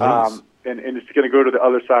 Please. And it's going to go to the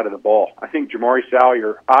other side of the ball. I think Jamari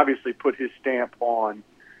Salyer obviously put his stamp on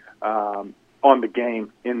the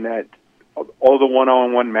game in that all the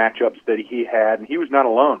one-on-one matchups that he had, and he was not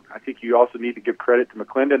alone. I think you also need to give credit to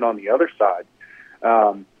McClendon on the other side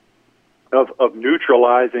of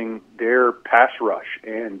neutralizing their pass rush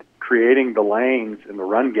and creating the lanes in the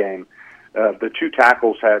run game. The two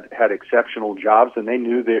tackles had exceptional jobs, and they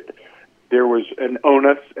knew that there was an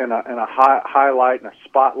onus and a highlight and a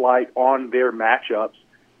spotlight on their matchups,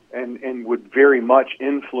 and would very much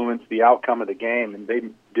influence the outcome of the game. And they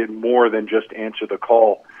did more than just answer the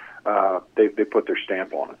call. They put their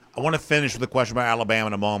stamp on it. I want to finish with a question about Alabama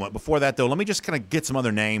in a moment. Before that, though, let me just kind of get some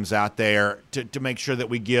other names out there to make sure that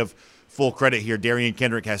we give full credit here. Darian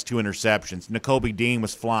Kendrick has 2 interceptions. Nakobe Dean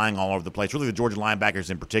was flying all over the place. Really, the Georgia linebackers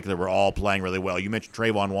in particular were all playing really well. You mentioned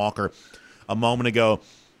Travon Walker a moment ago.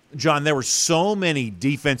 John, there were so many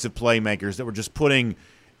defensive playmakers that were just putting,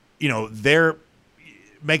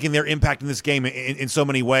 making their impact in this game in so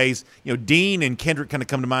many ways. Dean and Kendrick kind of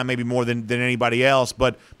come to mind maybe more than anybody else,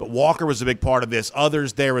 but Walker was a big part of this.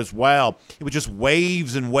 Others there as well. It was just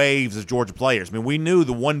waves and waves of Georgia players. I mean, we knew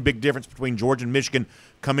the one big difference between Georgia and Michigan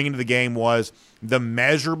coming into the game was the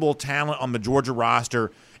measurable talent on the Georgia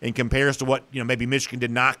roster in comparison to what maybe Michigan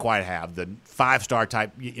did not quite have, the 5-star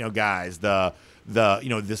type guys, the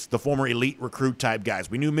former elite recruit type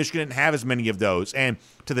guys. We knew Michigan didn't have as many of those. And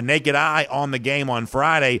to the naked eye on the game on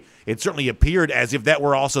Friday, it certainly appeared as if that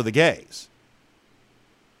were also the case.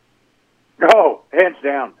 Oh, hands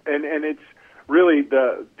down. And it's really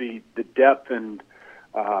the depth and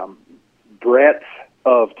breadth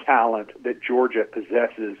of talent that Georgia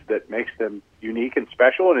possesses that makes them unique and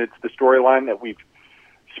special. And it's the storyline that we've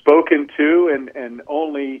spoken to, and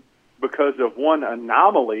only because of one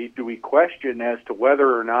anomaly do we question as to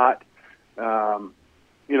whether or not,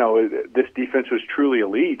 this defense was truly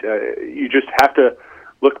elite. You just have to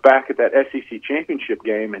look back at that SEC championship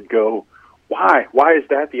game and go, why? Why is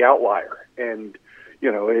that the outlier? And,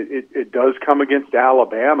 it does come against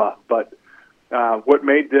Alabama, but what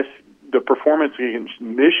made the performance against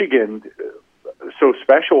Michigan so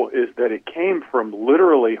special is that it came from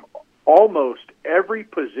literally almost every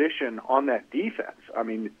position on that defense. I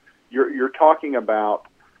mean, you're talking about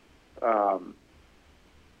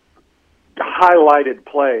highlighted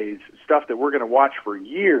plays, stuff that we're going to watch for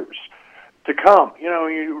years to come.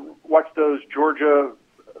 You watch those Georgia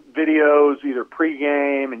videos, either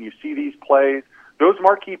pregame, and you see these plays. Those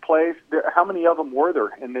marquee plays, how many of them were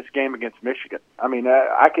there in this game against Michigan? I mean,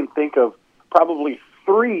 I can think of probably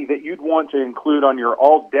 3 that you'd want to include on your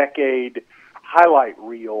all-decade highlight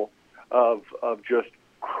reel of just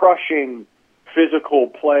crushing physical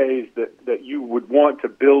plays that you would want to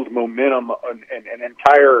build momentum and an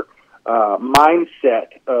entire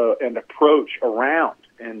mindset and approach around.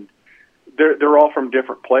 And they're all from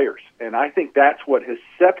different players. And I think that's what has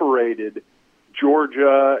separated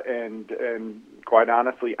Georgia and quite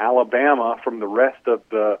honestly Alabama from the rest of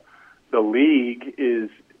the league, is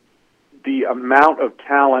the amount of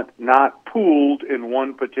talent not pooled in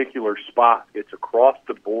one particular spot. It's across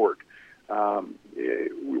the board.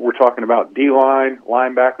 We're talking about D-line,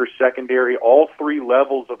 linebackers, secondary, all three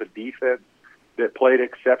levels of a defense that played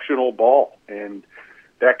exceptional ball. And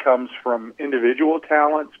that comes from individual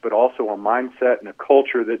talents, but also a mindset and a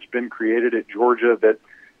culture that's been created at Georgia that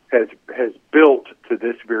has built to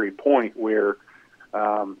this very point where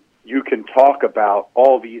you can talk about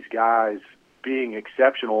all these guys being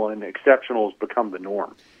exceptional, and exceptional has become the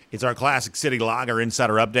norm. It's our Classic City Lager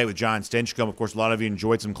Insider Update with John Stinchcomb. Of course, a lot of you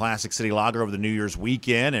enjoyed some Classic City Lager over the New Year's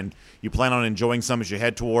weekend, and you plan on enjoying some as you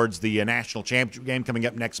head towards the national championship game coming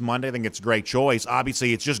up next Monday. I think it's a great choice.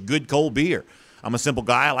 Obviously, it's just good cold beer. I'm a simple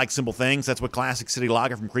guy. I like simple things. That's what Classic City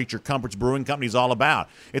Lager from Creature Comforts Brewing Company is all about.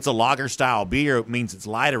 It's a lager-style beer. It means it's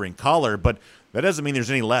lighter in color, but that doesn't mean there's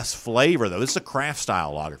any less flavor, though. This is a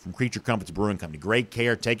craft-style lager from Creature Comforts Brewing Company. Great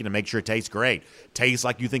care taken to make sure it tastes great. Tastes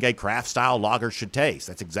like you think a craft-style lager should taste.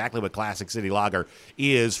 That's exactly what Classic City Lager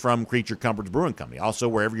is from Creature Comforts Brewing Company. Also,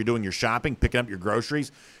 wherever you're doing your shopping, picking up your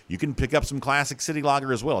groceries, you can pick up some Classic City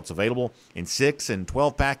Lager as well. It's available in 6 and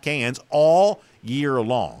 12-pack cans all year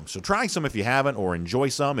long. So try some if you haven't, or enjoy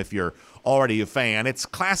some if you're already a fan. It's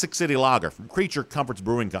Classic City Lager from Creature Comforts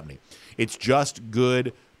Brewing Company. It's just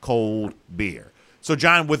good cold beer. So,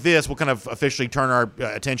 John, with this, we'll kind of officially turn our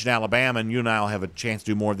attention to Alabama, and you and I will have a chance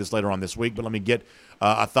to do more of this later on this week, but let me get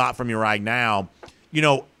a thought from you right now. You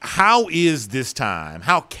know, how is this time,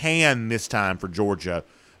 how can this time for Georgia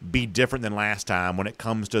be different than last time when it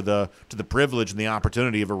comes to the privilege and the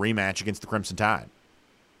opportunity of a rematch against the Crimson Tide?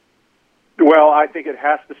 Well, I think it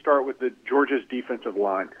has to start with the Georgia's defensive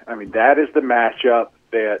line. I mean, that is the matchup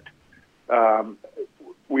that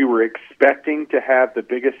we were expecting to have the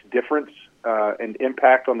biggest difference and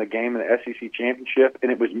impact on the game in the SEC championship,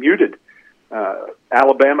 and it was muted.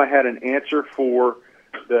 Alabama had an answer for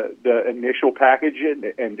the initial package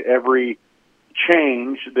and every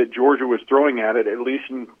change that Georgia was throwing at it, at least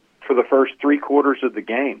for the first three quarters of the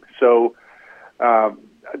game. So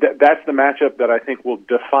that's the matchup that I think will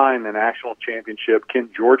define the national championship. Can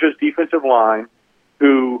Georgia's defensive line,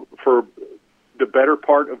 who for the better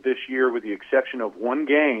part of this year, with the exception of one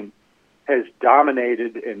game, has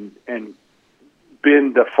dominated and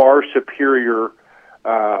been the far superior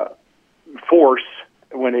force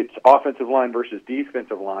when it's offensive line versus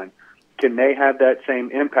defensive line, can they have that same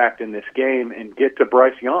impact in this game and get to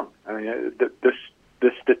Bryce Young? I mean,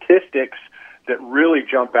 the statistics that really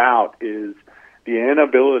jump out is the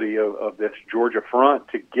inability of this Georgia front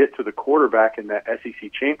to get to the quarterback in that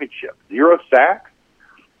SEC championship. 0 sacks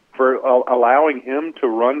for allowing him to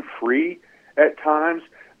run free at times.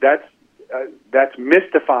 That's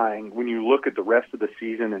mystifying when you look at the rest of the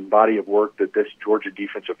season and body of work that this Georgia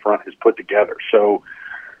defensive front has put together. So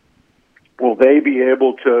will they be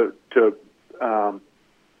able to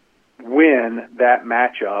win that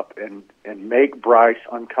matchup and make Bryce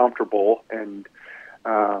uncomfortable and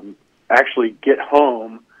actually get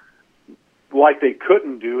home like they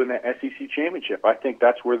couldn't do in the SEC championship? I think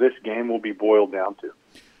that's where this game will be boiled down to.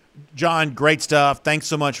 John, great stuff. Thanks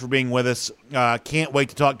so much for being with us. Can't wait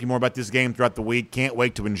to talk to you more about this game throughout the week. Can't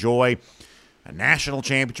wait to enjoy a national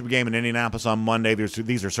championship game in Indianapolis on Monday.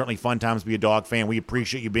 These are certainly fun times to be a Dog fan. We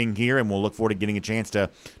appreciate you being here, and we'll look forward to getting a chance to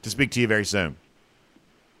speak to you very soon.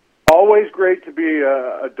 Always great to be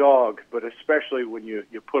a Dog, but especially when you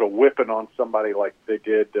put a whipping on somebody like they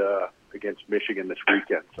did against Michigan this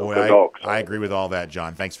weekend. So Boy, Dogs. I agree with all that,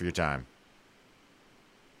 John. Thanks for your time.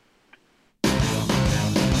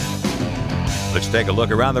 Let's take a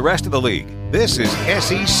look around the rest of the league. This is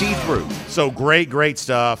SEC Through. So great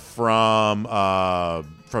stuff from John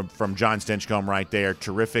Stinchcomb right there.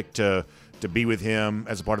 Terrific to be with him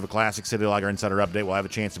as a part of a Classic City Lager Insider Update. We'll have a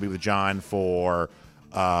chance to be with John for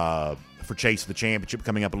Chase of the Championship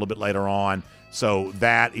coming up a little bit later on. So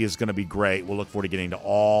that is going to be great. We'll look forward to getting to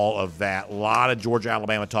all of that. A lot of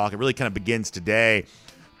Georgia-Alabama talk. It really kind of begins today.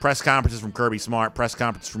 Press conferences from Kirby Smart, press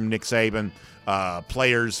conference from Nick Saban.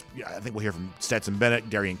 Players, I think we'll hear from Stetson Bennett,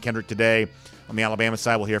 Darian Kendrick today. On the Alabama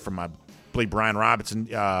side, we'll hear from, I believe, Brian Robinson.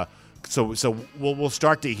 So we'll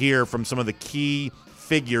start to hear from some of the key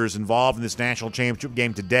figures involved in this national championship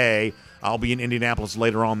game today. I'll be in Indianapolis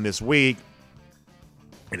later on this week,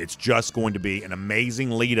 and it's just going to be an amazing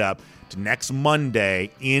lead-up to next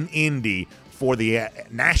Monday in Indy for the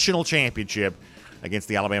national championship against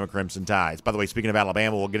the Alabama Crimson Tides. By the way, speaking of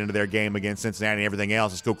Alabama, we'll get into their game against Cincinnati and everything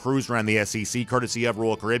else. Let's go cruise around the SEC, courtesy of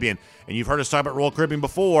Royal Caribbean. And you've heard us talk about Royal Caribbean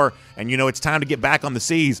before, and you know it's time to get back on the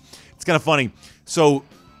seas. It's kind of funny. So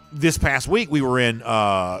this past week, we were in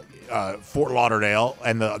Fort Lauderdale,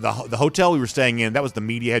 and the hotel we were staying in, that was the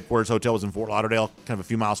media headquarters hotel, was in Fort Lauderdale, kind of a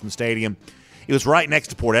few miles from the stadium. It was right next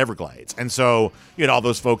to Port Everglades. And so you had all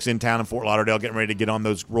those folks in town in Fort Lauderdale getting ready to get on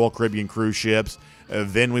those Royal Caribbean cruise ships.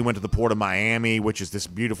 Then we went to the Port of Miami, which is this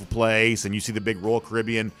beautiful place, and you see the big Royal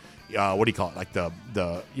Caribbean, what do you call it? Like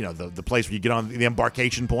the place where you get on the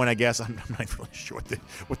embarkation point, I guess. I'm not really sure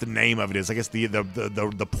what the name of it is. I guess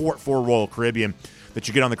the port for Royal Caribbean that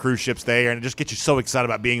you get on the cruise ships there, and it just gets you so excited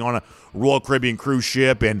about being on a Royal Caribbean cruise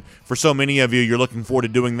ship. And for so many of you, you're looking forward to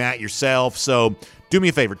doing that yourself. So do me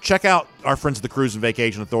a favor, check out our friends at the Cruise and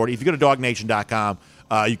Vacation Authority. If you go to dognation.com,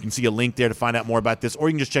 you can see a link there to find out more about this, or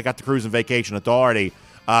you can just check out the Cruise and Vacation Authority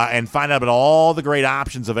and find out about all the great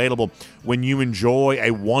options available when you enjoy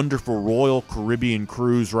a wonderful Royal Caribbean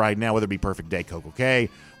cruise right now, whether it be Perfect Day Coco Cay,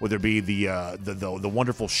 whether it be the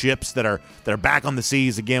wonderful ships that are back on the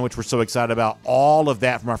seas again, which we're so excited about. All of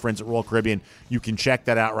that from our friends at Royal Caribbean. You can check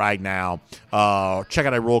that out right now. Check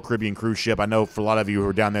out a Royal Caribbean cruise ship. I know for a lot of you who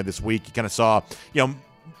were down there this week, you kind of saw,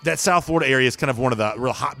 that South Florida area is kind of one of the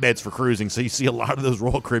real hotbeds for cruising, so you see a lot of those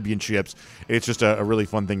Royal Caribbean ships. It's just a really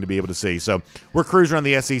fun thing to be able to see. So we're cruising around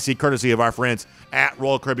the SEC courtesy of our friends at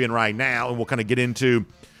Royal Caribbean right now, and we'll kind of get into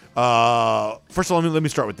first of all, let me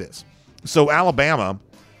start with this. So Alabama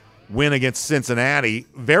win against Cincinnati.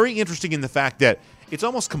 Very interesting in the fact that it's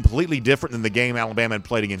almost completely different than the game Alabama had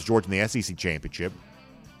played against Georgia in the SEC championship.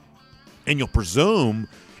 And you'll presume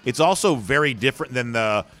it's also very different than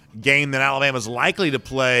the game that Alabama is likely to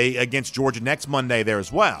play against Georgia next Monday there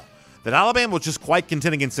as well. That Alabama was just quite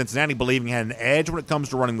content against Cincinnati, believing it had an edge when it comes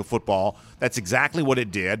to running the football. That's exactly what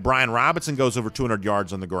it did. Brian Robinson goes over 200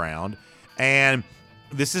 yards on the ground. And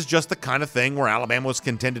this is just the kind of thing where Alabama was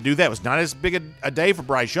content to do that. It was not as big a day for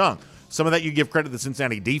Bryce Young. Some of that you give credit to the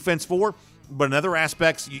Cincinnati defense for, but in other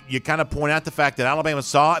aspects, you kind of point out the fact that Alabama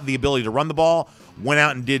saw the ability to run the ball, went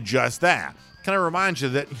out and did just that. Kind of reminds you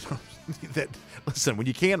that, that listen, when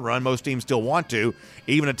you can run, most teams still want to.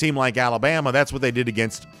 Even a team like Alabama, that's what they did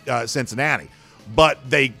against Cincinnati. But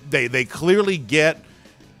they clearly get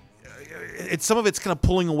some of it's kind of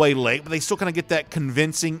pulling away late, but they still kind of get that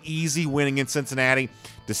convincing, easy win against Cincinnati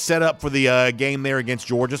to set up for the game there against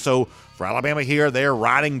Georgia. So for Alabama here, they're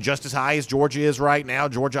riding just as high as Georgia is right now.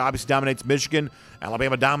 Georgia obviously dominates Michigan.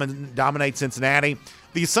 Alabama dominates Cincinnati.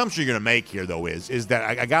 The assumption you're going to make here, though, is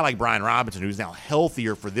that a guy like Brian Robinson, who's now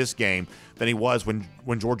healthier for this game than he was when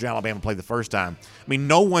Georgia and Alabama played the first time. I mean,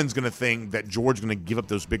 no one's going to think that Georgia's going to give up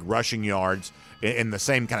those big rushing yards in the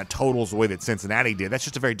same kind of totals the way that Cincinnati did. That's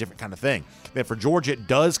just a very different kind of thing. That for Georgia, it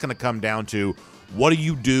does kind of come down to what do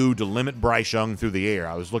you do to limit Bryce Young through the air?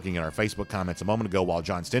 I was looking at our Facebook comments a moment ago while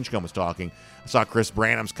John Stinchcomb was talking. I saw Chris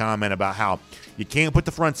Branham's comment about how you can't put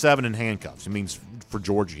the front seven in handcuffs. It means for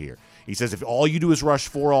Georgia here. He says if all you do is rush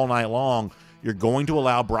four all night long, you're going to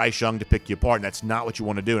allow Bryce Young to pick you apart, and that's not what you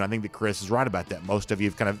want to do. And I think that Chris is right about that. Most of you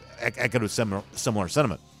have kind of echoed a similar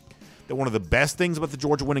sentiment. That one of the best things about the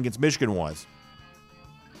Georgia win against Michigan was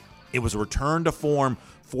it was a return to form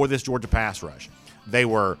for this Georgia pass rush. They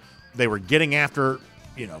were getting after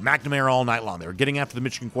McNamara all night long. They were getting after the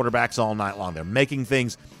Michigan quarterbacks all night long. They're making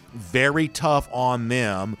things very tough on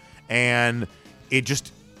them, and it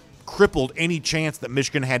just crippled any chance that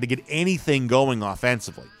Michigan had to get anything going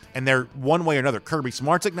offensively. And they're one way or another. Kirby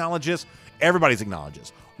Smart's acknowledges. Everybody's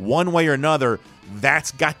acknowledges. One way or another,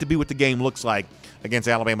 that's got to be what the game looks like against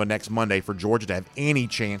Alabama next Monday for Georgia to have any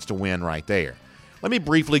chance to win right there. Let me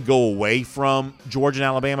briefly go away from Georgia and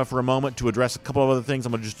Alabama for a moment to address a couple of other things.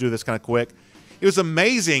 I'm going to just do this kind of quick. It was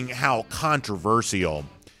amazing how controversial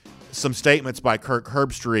some statements by Kirk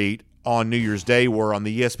Herbstreit on New Year's Day were on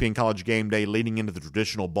the ESPN College Game Day leading into the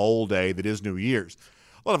traditional bowl day that is New Year's.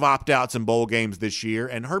 A lot of opt-outs in bowl games this year,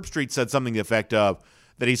 and Herbstreit said something to the effect of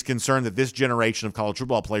that he's concerned that this generation of college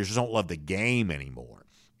football players just don't love the game anymore.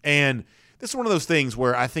 And this is one of those things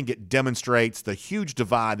where I think it demonstrates the huge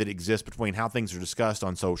divide that exists between how things are discussed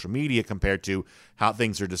on social media compared to how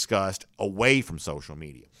things are discussed away from social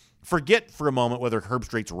media. Forget for a moment whether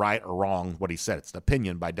Herbstreit's right or wrong what he said. It's an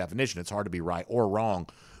opinion by definition. It's hard to be right or wrong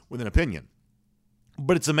with an opinion.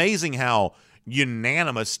 But it's amazing how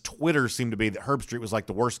unanimous Twitter seemed to be that Herbstreit was like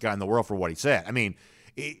the worst guy in the world for what he said. I mean,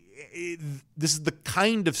 this is the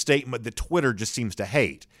kind of statement that Twitter just seems to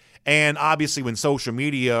hate. And obviously when social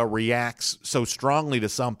media reacts so strongly to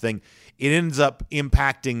something, it ends up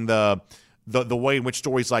impacting the way in which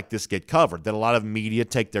stories like this get covered. That a lot of media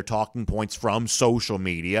take their talking points from social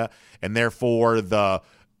media, and therefore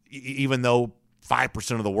even though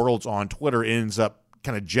 5% of the world's on Twitter, it ends up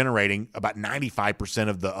kind of generating about 95%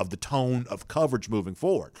 of the tone of coverage moving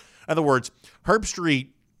forward. In other words, Herbstreit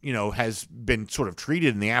has been sort of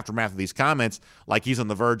treated in the aftermath of these comments like he's on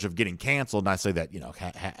the verge of getting canceled. And I say that,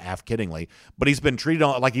 half kiddingly, but he's been treated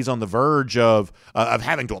like he's on the verge of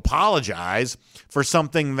having to apologize for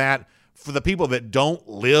something that, for the people that don't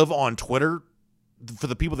live on Twitter, for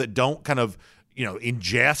the people that don't kind of,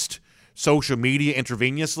 ingest social media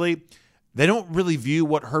intravenously, they don't really view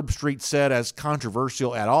what Herbstreit said as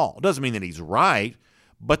controversial at all. It doesn't mean that he's right,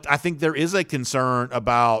 but I think there is a concern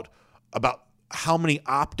about how many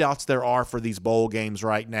opt-outs there are for these bowl games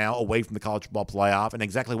right now away from the college football playoff and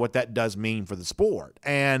exactly what that does mean for the sport.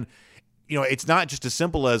 And, it's not just as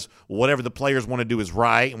simple as whatever the players want to do is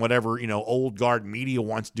right and whatever, old guard media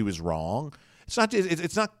wants to do is wrong.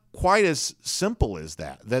 It's not quite as simple as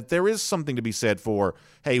that there is something to be said for,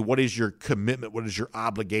 hey, what is your commitment? What is your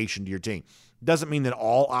obligation to your team? Doesn't mean that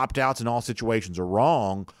all opt-outs in all situations are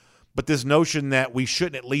wrong, but this notion that we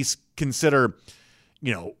shouldn't at least consider,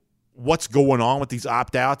 what's going on with these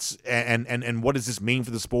opt-outs and what does this mean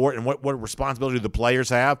for the sport and what responsibility do the players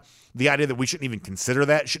have? The idea that we shouldn't even consider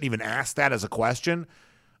that, shouldn't even ask that as a question.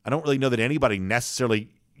 I don't really know that anybody necessarily,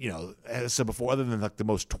 as I said before, other than like the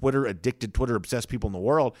most Twitter-addicted, Twitter-obsessed people in the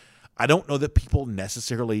world, I don't know that people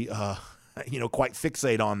necessarily, quite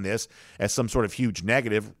fixate on this as some sort of huge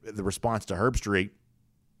negative, the response to Herbstreit,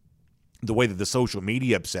 the way that the social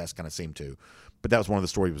media obsessed kind of seem to. But that was one of the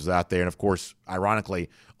stories that was out there. And, of course, ironically,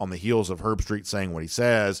 on the heels of Herbstreit saying what he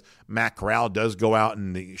says, Matt Corral does go out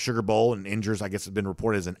in the Sugar Bowl and injures, I guess it's been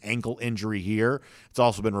reported as an ankle injury here. It's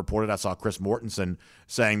also been reported, I saw Chris Mortensen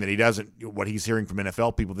saying that he doesn't, what he's hearing from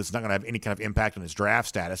NFL people, this is not going to have any kind of impact on his draft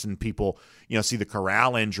status. And people, see the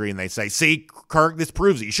Corral injury and they say, see, Kirk, this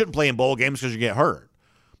proves it. You shouldn't play in bowl games because you get hurt.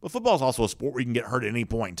 But football is also a sport where you can get hurt at any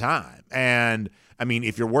point in time. And,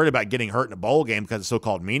 if you're worried about getting hurt in a bowl game because it's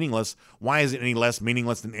so-called meaningless, why is it any less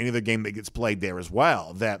meaningless than any other game that gets played there as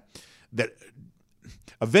well? That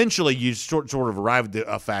eventually you sort of arrive at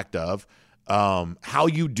the fact of how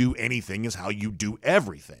you do anything is how you do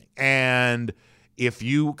everything. And if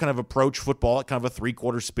you kind of approach football at kind of a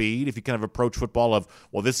three-quarter speed, if you kind of approach football of,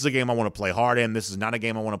 well, this is a game I want to play hard in, this is not a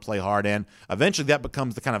game I want to play hard in, eventually that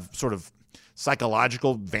becomes the kind of sort of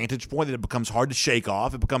psychological vantage point that it becomes hard to shake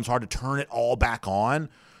off. It becomes hard to turn it all back on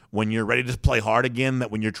when you're ready to play hard again,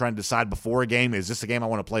 that when you're trying to decide before a game, is this a game I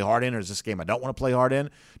want to play hard in or is this a game I don't want to play hard in?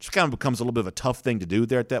 It just kind of becomes a little bit of a tough thing to do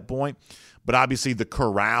there at that point. But obviously the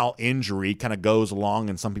Corral injury kind of goes along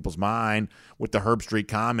in some people's mind with the Herbstreit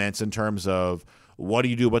comments in terms of, what do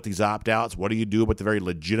you do about these opt-outs? What do you do about the very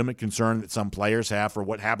legitimate concern that some players have for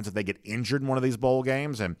what happens if they get injured in one of these bowl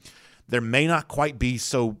games? And there may not quite be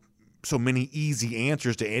so many easy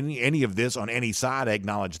answers to any of this on any side. I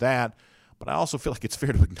acknowledge that. But I also feel like it's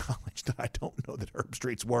fair to acknowledge that I don't know that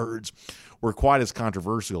Herbstreit's words were quite as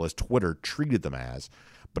controversial as Twitter treated them as.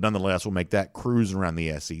 But nonetheless, we'll make that cruising around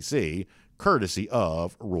the SEC, courtesy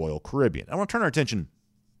of Royal Caribbean. I want to turn our attention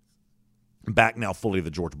back now fully to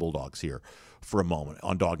the Georgia Bulldogs here for a moment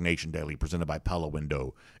on Dog Nation Daily, presented by Pella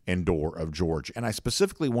Window and Door of Georgia. And I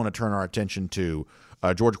specifically want to turn our attention to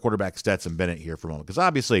Georgia quarterback Stetson Bennett here for a moment, because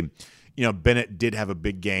obviously, Bennett did have a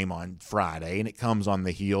big game on Friday, and it comes on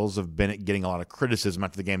the heels of Bennett getting a lot of criticism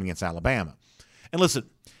after the game against Alabama. And listen,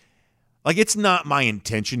 it's not my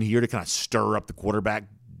intention here to kind of stir up the quarterback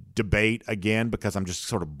debate again, because I'm just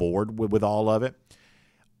sort of bored with all of it.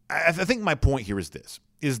 I think my point here is this,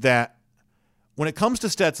 is that when it comes to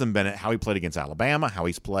Stetson Bennett, how he played against Alabama, how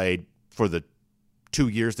he's played for the 2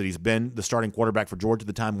 years that he's been the starting quarterback for Georgia,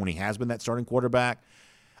 the time when he has been that starting quarterback,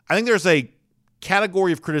 I think there's a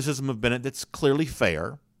category of criticism of Bennett that's clearly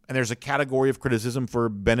fair, and there's a category of criticism for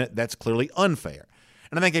Bennett that's clearly unfair.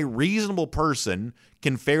 And I think a reasonable person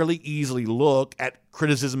can fairly easily look at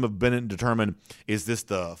criticism of Bennett and determine, is this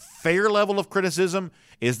the fair level of criticism?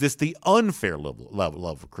 Is this the unfair level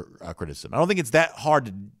of criticism? I don't think it's that hard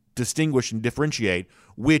to distinguish and differentiate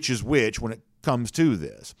which is which when it comes to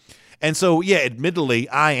this. And so, yeah, admittedly,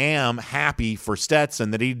 I am happy for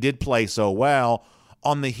Stetson that he did play so well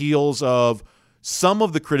on the heels of some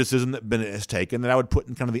of the criticism that Bennett has taken that I would put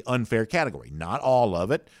in kind of the unfair category. Not all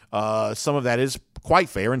of it. Some of that is quite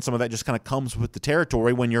fair, and some of that just kind of comes with the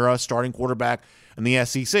territory when you're a starting quarterback in the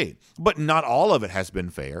SEC. But not all of it has been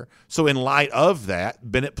fair. So in light of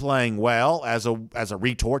that, Bennett playing well as a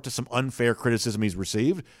retort to some unfair criticism he's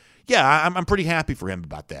received, yeah, I'm pretty happy for him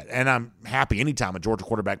about that. And I'm happy anytime a Georgia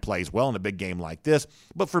quarterback plays well in a big game like this.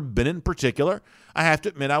 But for Bennett in particular, I have to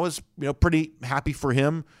admit I was pretty happy for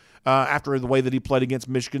him after the way that he played against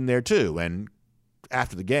Michigan there too. And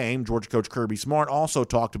after the game, Georgia coach Kirby Smart also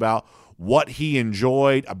talked about what he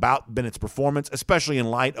enjoyed about Bennett's performance, especially in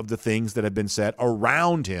light of the things that have been said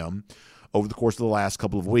around him over the course of the last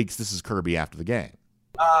couple of weeks. This is Kirby after the game.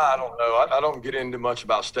 I don't know. I don't get into much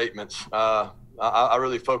about statements. I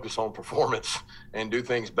really focus on performance and do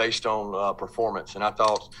things based on performance. And I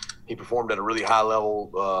thought he performed at a really high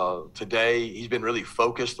level today. He's been really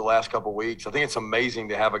focused the last couple of weeks. I think it's amazing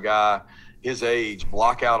to have a guy his age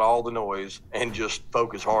block out all the noise and just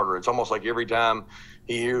focus harder. It's almost like every time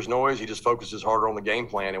he hears noise, he just focuses harder on the game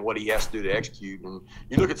plan and what he has to do to execute. And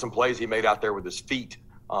you look at some plays he made out there with his feet.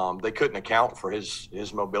 They couldn't account for his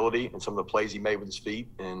mobility and some of the plays he made with his feet,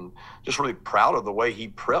 and just really proud of the way he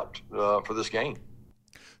prepped for this game.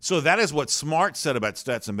 So that is what Smart said about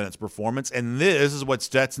Stetson Bennett's performance, and this is what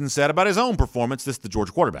Stetson said about his own performance. This is the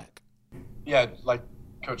Georgia quarterback. Yeah, like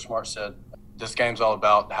Coach Smart said, this game's all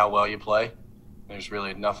about how well you play. There's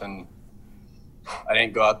really nothing – I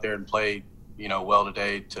didn't go out there and play, well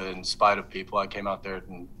today in spite of people. I came out there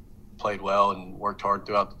and played well and worked hard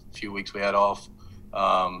throughout the few weeks we had off.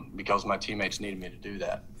 Because my teammates needed me to do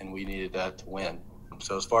that, and we needed that to win.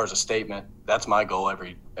 So as far as a statement, that's my goal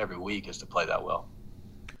every week, is to play that well.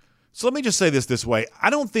 So let me just say this way. I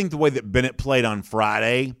don't think the way that Bennett played on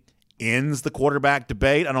Friday ends the quarterback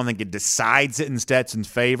debate. I don't think it decides it in Stetson's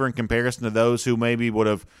favor in comparison to those who maybe would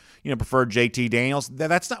have preferred JT Daniels.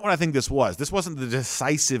 That's not what I think this was. This wasn't the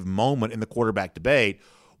decisive moment in the quarterback debate.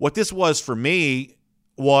 What this was for me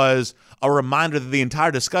was a reminder that the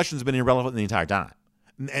entire discussion has been irrelevant the entire time.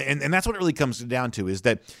 And that's what it really comes down to, is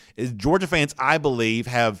that Georgia fans, I believe,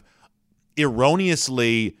 have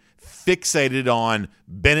erroneously fixated on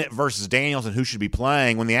Bennett versus Daniels and who should be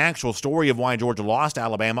playing, when the actual story of why Georgia lost to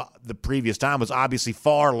Alabama the previous time was obviously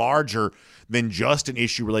far larger than just an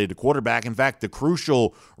issue related to quarterback. In fact, the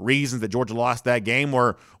crucial reasons that Georgia lost that game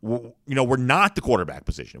were not the quarterback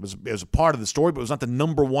position. It was a part of the story, but it was not the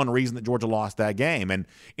number one reason that Georgia lost that game. And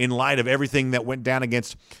in light of everything that went down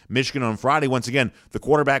against Michigan on Friday, once again, the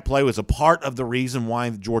quarterback play was a part of the reason why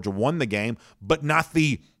Georgia won the game, but not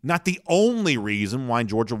the only reason why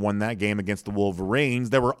Georgia won that game against the Wolverines.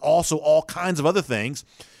 There were also all kinds of other things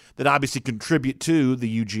that obviously contribute to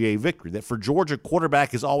the UGA victory. That for Georgia,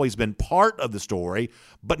 quarterback has always been part of the story,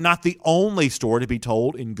 but not the only story to be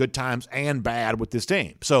told in good times and bad with this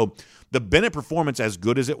team. So the Bennett performance, as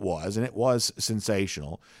good as it was, and it was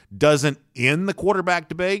sensational, doesn't end the quarterback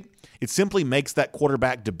debate. It simply makes that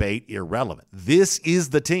quarterback debate irrelevant. This is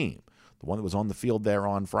the team, the one that was on the field there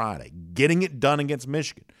on Friday, getting it done against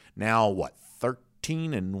Michigan. Now, what,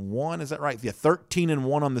 13-1, is that right? Yeah,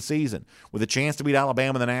 13-1 on the season, with a chance to beat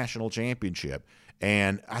Alabama in the national championship.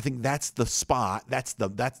 And I think that's the spot. That's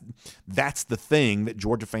the thing that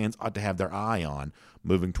Georgia fans ought to have their eye on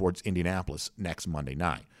moving towards Indianapolis next Monday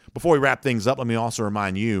night. Before we wrap things up, let me also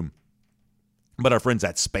remind you about our friends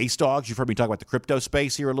at Space Dogs. You've heard me talk about the crypto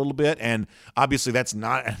space here a little bit, and obviously that's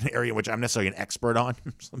not an area which I'm necessarily an expert on.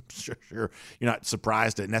 So I'm sure you're not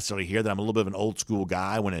surprised to necessarily hear that I'm a little bit of an old school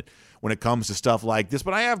guy when it comes to stuff like this,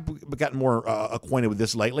 but I have gotten more acquainted with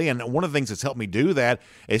this lately, and one of the things that's helped me do that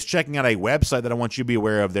is checking out a website that I want you to be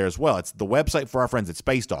aware of there as well. It's the website for our friends at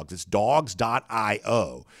Space Dogs. It's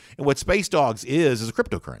dogs.io, and what Space Dogs is a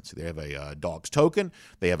cryptocurrency. They have a Dogs token,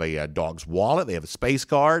 they have a Dogs wallet, they have a space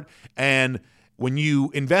card, and when you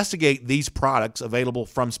investigate these products available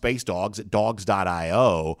from Space Dogs at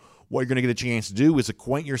dogs.io, what you're going to get a chance to do is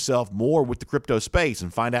acquaint yourself more with the crypto space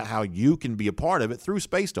and find out how you can be a part of it through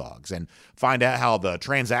Space Dogs, and find out how the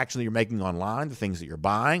transaction that you're making online, the things that you're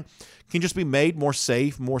buying, can just be made more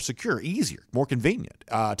safe, more secure, easier, more convenient.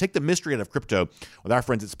 Take the mystery out of crypto with our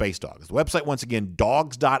friends at Space Dogs. The website, once again,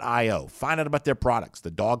 dogs.io. Find out about their products, the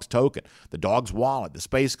Dogs token, the Dogs wallet, the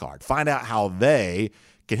space card. Find out how they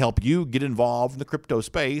can help you get involved in the crypto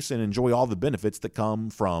space and enjoy all the benefits that come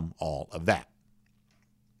from all of that.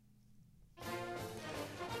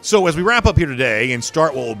 So as we wrap up here today and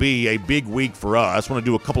start what will be a big week for us, I want to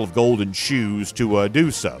do a couple of golden shoes to do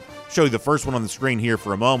so. Show you the first one on the screen here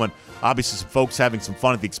for a moment. Obviously, some folks having some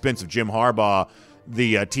fun at the expense of Jim Harbaugh.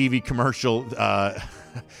 The TV commercial,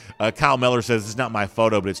 Kyle Miller says, "It's not my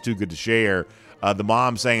photo, but it's too good to share." The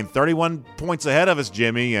mom saying, 31 points ahead of us,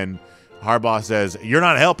 Jimmy, and Harbaugh says, "You're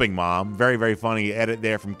not helping, Mom." Very, very funny edit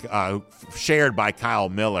there from shared by Kyle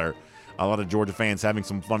Miller. A lot of Georgia fans having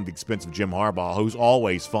some fun at the expense of Jim Harbaugh, who's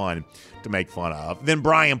always fun to make fun of. Then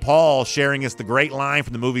Brian Paul sharing us the great line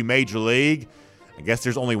from the movie Major League. I guess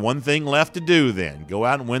there's only one thing left to do then. Go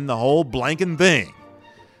out and win the whole blanking thing.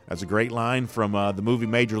 That's a great line from the movie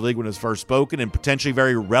Major League when it was first spoken, and potentially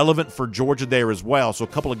very relevant for Georgia there as well. So a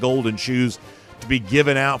couple of golden shoes to be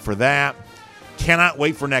given out for that. Cannot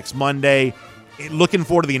wait for next Monday. Looking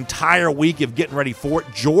forward to the entire week of getting ready for it.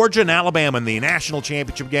 Georgia and Alabama in the national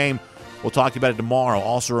championship game. We'll talk about it tomorrow.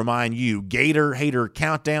 Also remind you, Gator Hater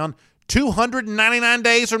Countdown, 299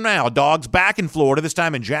 days from now, Dogs back in Florida, this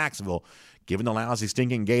time in Jacksonville, giving the lousy,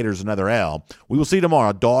 stinking Gators another L. We will see you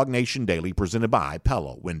tomorrow. Dog Nation Daily, presented by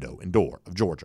Pella Window and Door of Georgia.